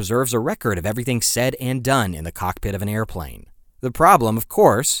device that preserves a record of everything said and done in the cockpit of an airplane. The problem, of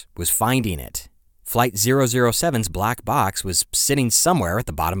course, was finding it. Flight 007's black box was sitting somewhere at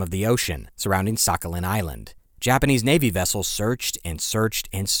the bottom of the ocean, surrounding Sakhalin Island. Japanese Navy vessels searched and searched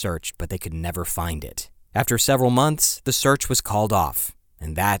and searched, but they could never find it. After several months, the search was called off,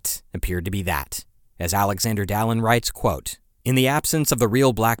 and that appeared to be that. As Alexander Dallin writes, quote, in the absence of the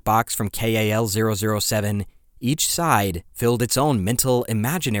real black box from KAL 007, each side filled its own mental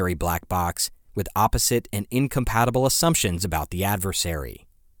imaginary black box with opposite and incompatible assumptions about the adversary.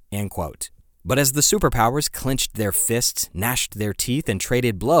 End quote. But as the superpowers clenched their fists, gnashed their teeth, and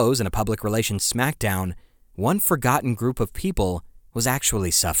traded blows in a public relations smackdown, one forgotten group of people was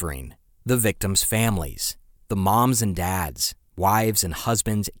actually suffering. The victims' families. The moms and dads, wives and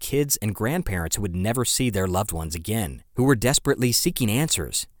husbands, kids and grandparents who would never see their loved ones again, who were desperately seeking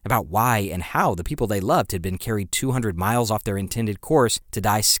answers about why and how the people they loved had been carried 200 miles off their intended course to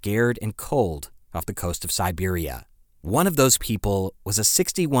die scared and cold off the coast of Siberia. One of those people was a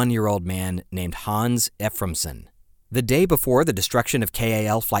 61-year-old man named Hans Ephraimson. The day before the destruction of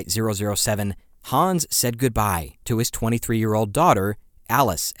KAL Flight 007, Hans said goodbye to his 23-year-old daughter,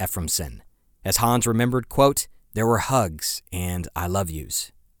 Alice Ephraimson. As Hans remembered, quote, there were hugs and I love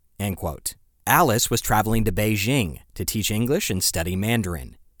yous, end quote. Alice was traveling to Beijing to teach English and study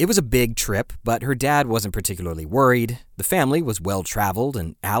Mandarin. It was a big trip, but her dad wasn't particularly worried. The family was well-traveled,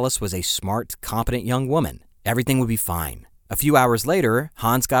 and Alice was a smart, competent young woman. Everything would be fine. A few hours later,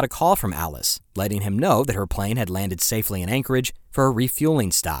 Hans got a call from Alice, letting him know that her plane had landed safely in Anchorage for a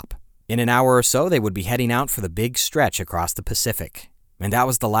refueling stop. In an hour or so, they would be heading out for the big stretch across the Pacific. And that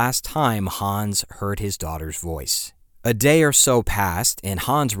was the last time Hans heard his daughter's voice. A day or so passed, and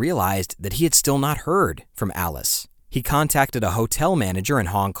Hans realized that he had still not heard from Alice. He contacted a hotel manager in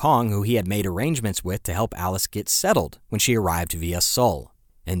Hong Kong who he had made arrangements with to help Alice get settled when she arrived via Seoul.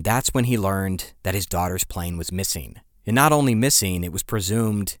 And that's when he learned that his daughter's plane was missing. And not only missing, it was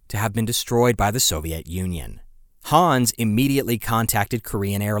presumed to have been destroyed by the Soviet Union. Hans immediately contacted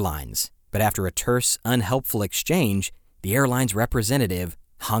Korean Airlines, but after a terse, unhelpful exchange, the airline's representative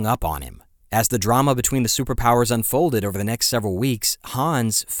hung up on him. As the drama between the superpowers unfolded over the next several weeks,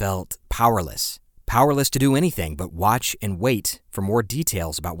 Hans felt powerless. Powerless to do anything but watch and wait for more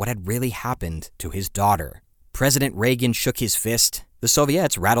details about what had really happened to his daughter. President Reagan shook his fist. The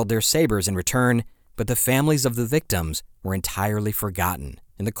Soviets rattled their sabers in return, but the families of the victims were entirely forgotten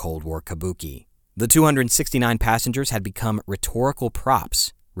in the Cold War kabuki. The 269 passengers had become rhetorical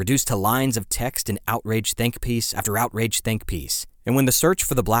props, reduced to lines of text in outraged think piece after outraged think piece. And when the search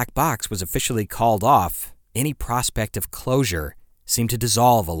for the black box was officially called off, any prospect of closure seemed to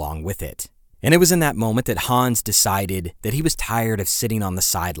dissolve along with it. And it was in that moment that Hans decided that he was tired of sitting on the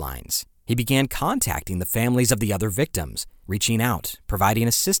sidelines. He began contacting the families of the other victims, reaching out, providing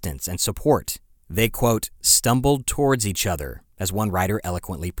assistance and support. They, quote, stumbled towards each other, as one writer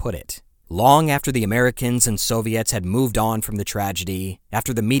eloquently put it. Long after the Americans and Soviets had moved on from the tragedy,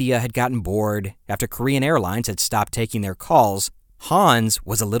 after the media had gotten bored, after Korean Airlines had stopped taking their calls, Hans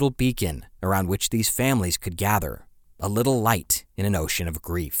was a little beacon around which these families could gather, a little light in an ocean of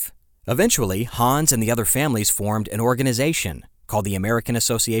grief. Eventually, Hans and the other families formed an organization called the American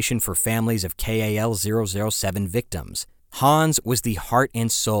Association for Families of KAL-007 Victims. Hans was the heart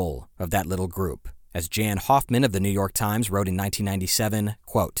and soul of that little group. As Jan Hoffman of the New York Times wrote in 1997,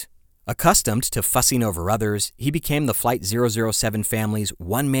 quote, accustomed to fussing over others, he became the Flight 007 family's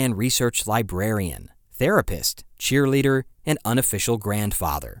one-man research librarian, therapist, cheerleader, and unofficial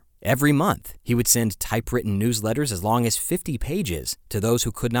grandfather. Every month, he would send typewritten newsletters as long as 50 pages to those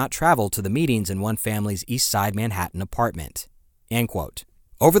who could not travel to the meetings in one family's East Side Manhattan apartment. End quote.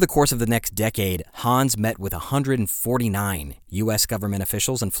 Over the course of the next decade, Hans met with 149 U.S. government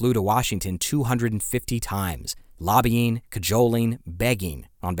officials and flew to Washington 250 times, lobbying, cajoling, begging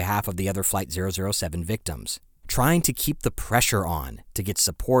on behalf of the other Flight 007 victims, trying to keep the pressure on to get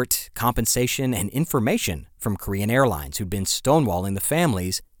support, compensation, and information from Korean Airlines, who'd been stonewalling the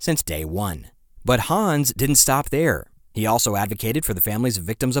families since day one. But Hans didn't stop there. He also advocated for the families of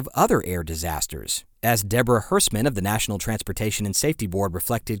victims of other air disasters. As Deborah Hersman of the National Transportation and Safety Board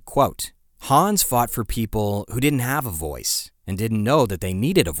reflected, quote, Hans fought for people who didn't have a voice and didn't know that they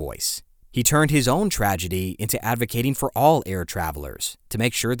needed a voice. He turned his own tragedy into advocating for all air travelers to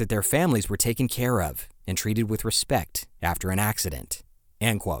make sure that their families were taken care of and treated with respect after an accident.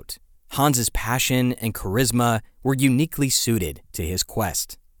 End quote. Hans's passion and charisma were uniquely suited to his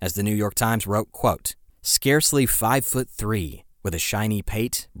quest. As the New York Times wrote, quote, scarcely 5'3", with a shiny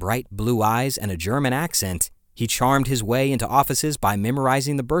pate, bright blue eyes, and a German accent, he charmed his way into offices by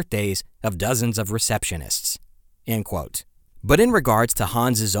memorizing the birthdays of dozens of receptionists. End quote. But in regards to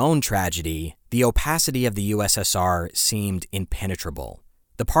Hans's own tragedy, the opacity of the USSR seemed impenetrable.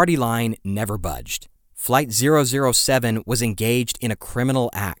 The party line never budged. Flight 007 was engaged in a criminal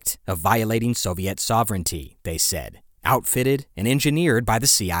act of violating Soviet sovereignty, they said, outfitted and engineered by the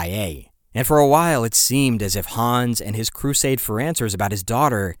CIA. And for a while it seemed as if Hans and his crusade for answers about his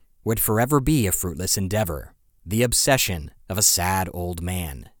daughter would forever be a fruitless endeavor, the obsession of a sad old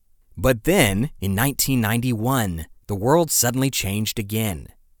man. But then, in 1991, the world suddenly changed again.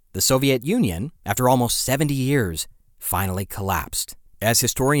 The Soviet Union, after almost 70 years, finally collapsed. As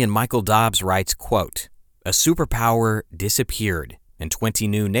historian Michael Dobbs writes, quote, a superpower disappeared and 20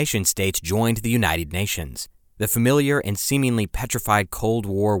 new nation-states joined the United Nations. The familiar and seemingly petrified Cold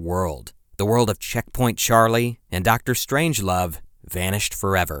War world, the world of Checkpoint Charlie and Dr. Strangelove, vanished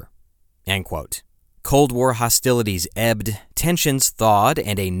forever. End quote. Cold War hostilities ebbed, tensions thawed,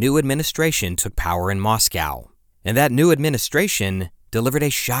 and a new administration took power in Moscow. And that new administration delivered a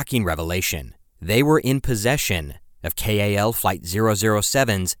shocking revelation. They were in possession of KAL Flight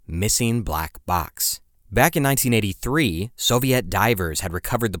 007's missing black box. Back in 1983, Soviet divers had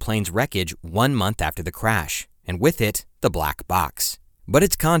recovered the plane's wreckage 1 month after the crash, and with it, the black box. But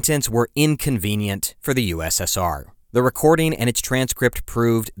its contents were inconvenient for the USSR. The recording and its transcript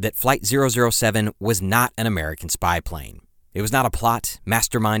proved that Flight 007 was not an American spy plane. It was not a plot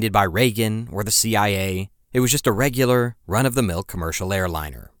masterminded by Reagan or the CIA. It was just a regular, run-of-the-mill commercial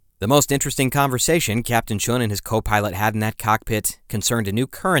airliner. The most interesting conversation Captain Chun and his co-pilot had in that cockpit concerned a new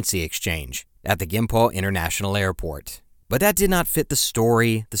currency exchange at the Gimpo International Airport. But that did not fit the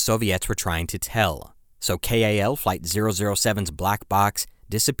story the Soviets were trying to tell. So KAL Flight 007's black box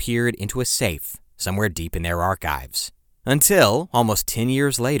disappeared into a safe somewhere deep in their archives. Until, almost 10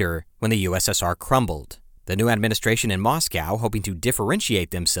 years later, when the USSR crumbled. The new administration in Moscow, hoping to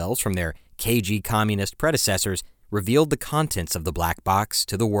differentiate themselves from their cagey communist predecessors, revealed the contents of the black box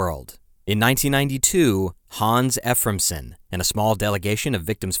to the world. In 1992, Hans Efremson and a small delegation of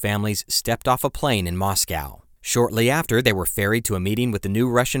victims' families stepped off a plane in Moscow. Shortly after, they were ferried to a meeting with the new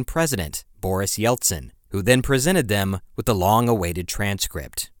Russian president, Boris Yeltsin, who then presented them with the long-awaited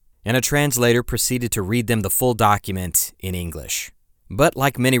transcript. and a translator proceeded to read them the full document in English. But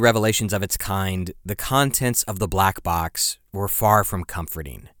like many revelations of its kind, the contents of the black box were far from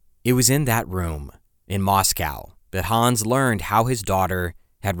comforting. It was in that room, in Moscow, that Hans learned how his daughter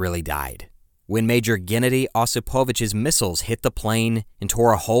had really died. When Major Gennady Osipovich's missiles hit the plane and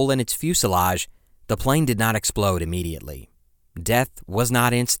tore a hole in its fuselage, the plane did not explode immediately. Death was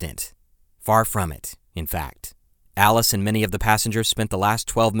not instant. Far from it, in fact. Alice and many of the passengers spent the last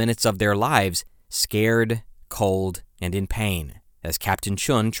 12 minutes of their lives scared, cold, and in pain as Captain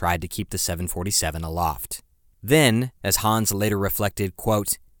Chun tried to keep the 747 aloft. Then, as Hans later reflected,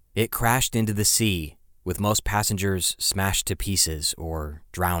 quote, "It crashed into the sea, with most passengers smashed to pieces or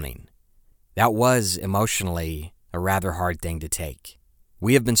drowning." That was, emotionally, a rather hard thing to take.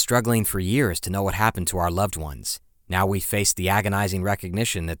 We have been struggling for years to know what happened to our loved ones. Now we face the agonizing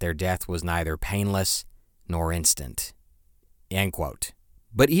recognition that their death was neither painless nor instant. End quote.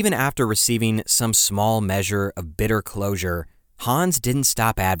 But even after receiving some small measure of bitter closure, Hans didn't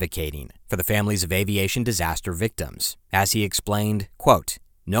stop advocating for the families of aviation disaster victims. As he explained, quote,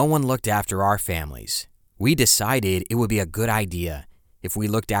 "No one looked after our families. We decided it would be a good idea if we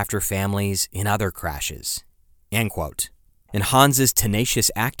looked after families in other crashes." End quote. And Hans's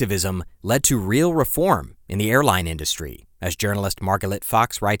tenacious activism led to real reform in the airline industry. As journalist Margaret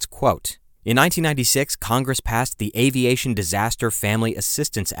Fox writes, quote, "In 1996, Congress passed the Aviation Disaster Family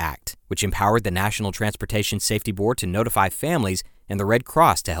Assistance Act, which empowered the National Transportation Safety Board to notify families and the Red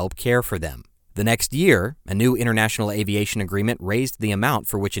Cross to help care for them. The next year, a new international aviation agreement raised the amount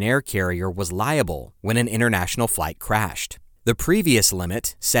for which an air carrier was liable when an international flight crashed. The previous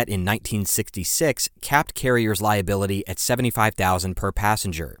limit, set in 1966, capped carriers' liability at $75,000 per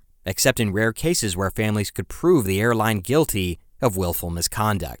passenger, except in rare cases where families could prove the airline guilty of willful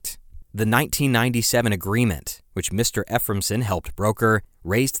misconduct. The 1997 agreement, which Mr. Ephraimson helped broker,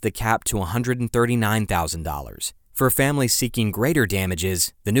 raised the cap to $139,000. For families seeking greater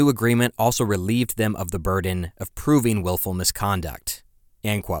damages, the new agreement also relieved them of the burden of proving willful misconduct."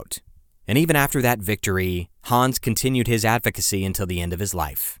 End quote. And even after that victory, Hans continued his advocacy until the end of his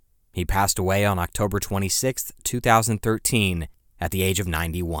life. He passed away on October 26, 2013, at the age of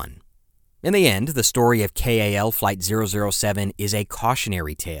 91. In the end, the story of KAL Flight 007 is a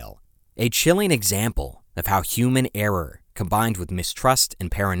cautionary tale, a chilling example of how human error, combined with mistrust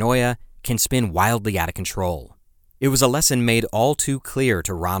and paranoia, can spin wildly out of control. It was a lesson made all too clear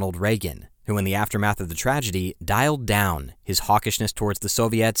to Ronald Reagan, who in the aftermath of the tragedy dialed down his hawkishness towards the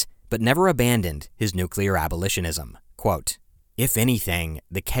Soviets but never abandoned his nuclear abolitionism. Quote, "If anything,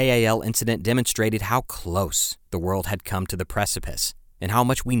 the KAL incident demonstrated how close the world had come to the precipice and how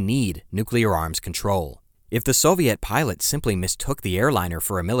much we need nuclear arms control. If the Soviet pilot simply mistook the airliner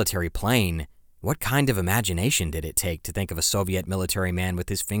for a military plane, what kind of imagination did it take to think of a Soviet military man with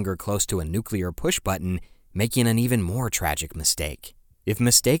his finger close to a nuclear push button making an even more tragic mistake? If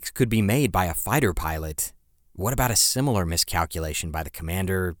mistakes could be made by a fighter pilot, what about a similar miscalculation by the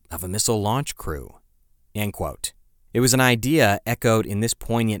commander of a missile launch crew?" End quote. It was an idea echoed in this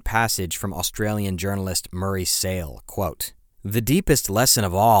poignant passage from Australian journalist Murray Sale, quote, "The deepest lesson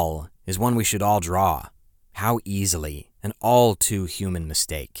of all is one we should all draw. How easily an all too human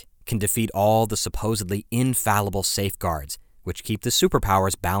mistake can defeat all the supposedly infallible safeguards which keep the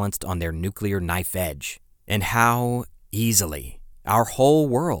superpowers balanced on their nuclear knife edge. And how easily our whole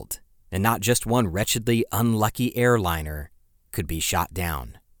world, and not just one wretchedly unlucky airliner, could be shot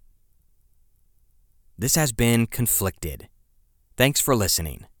down." This has been Conflicted. Thanks for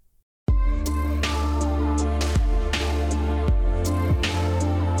listening.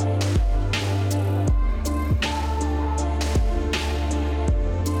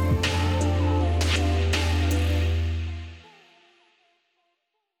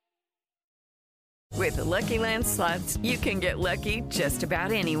 With the Lucky Land Slots, you can get lucky just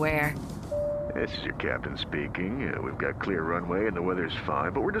about anywhere. This is your captain speaking. We've got clear runway and the weather's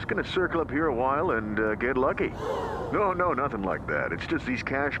fine, but we're just going to circle up here a while and get lucky. No, nothing like that. It's just these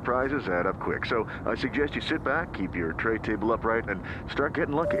cash prizes add up quick. So I suggest you sit back, keep your tray table upright, and start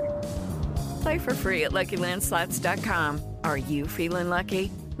getting lucky. Play for free at LuckyLandSlots.com. Are you feeling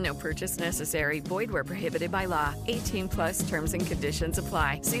lucky? No purchase necessary. Void where prohibited by law. 18+ terms and conditions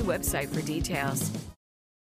apply. See website for details.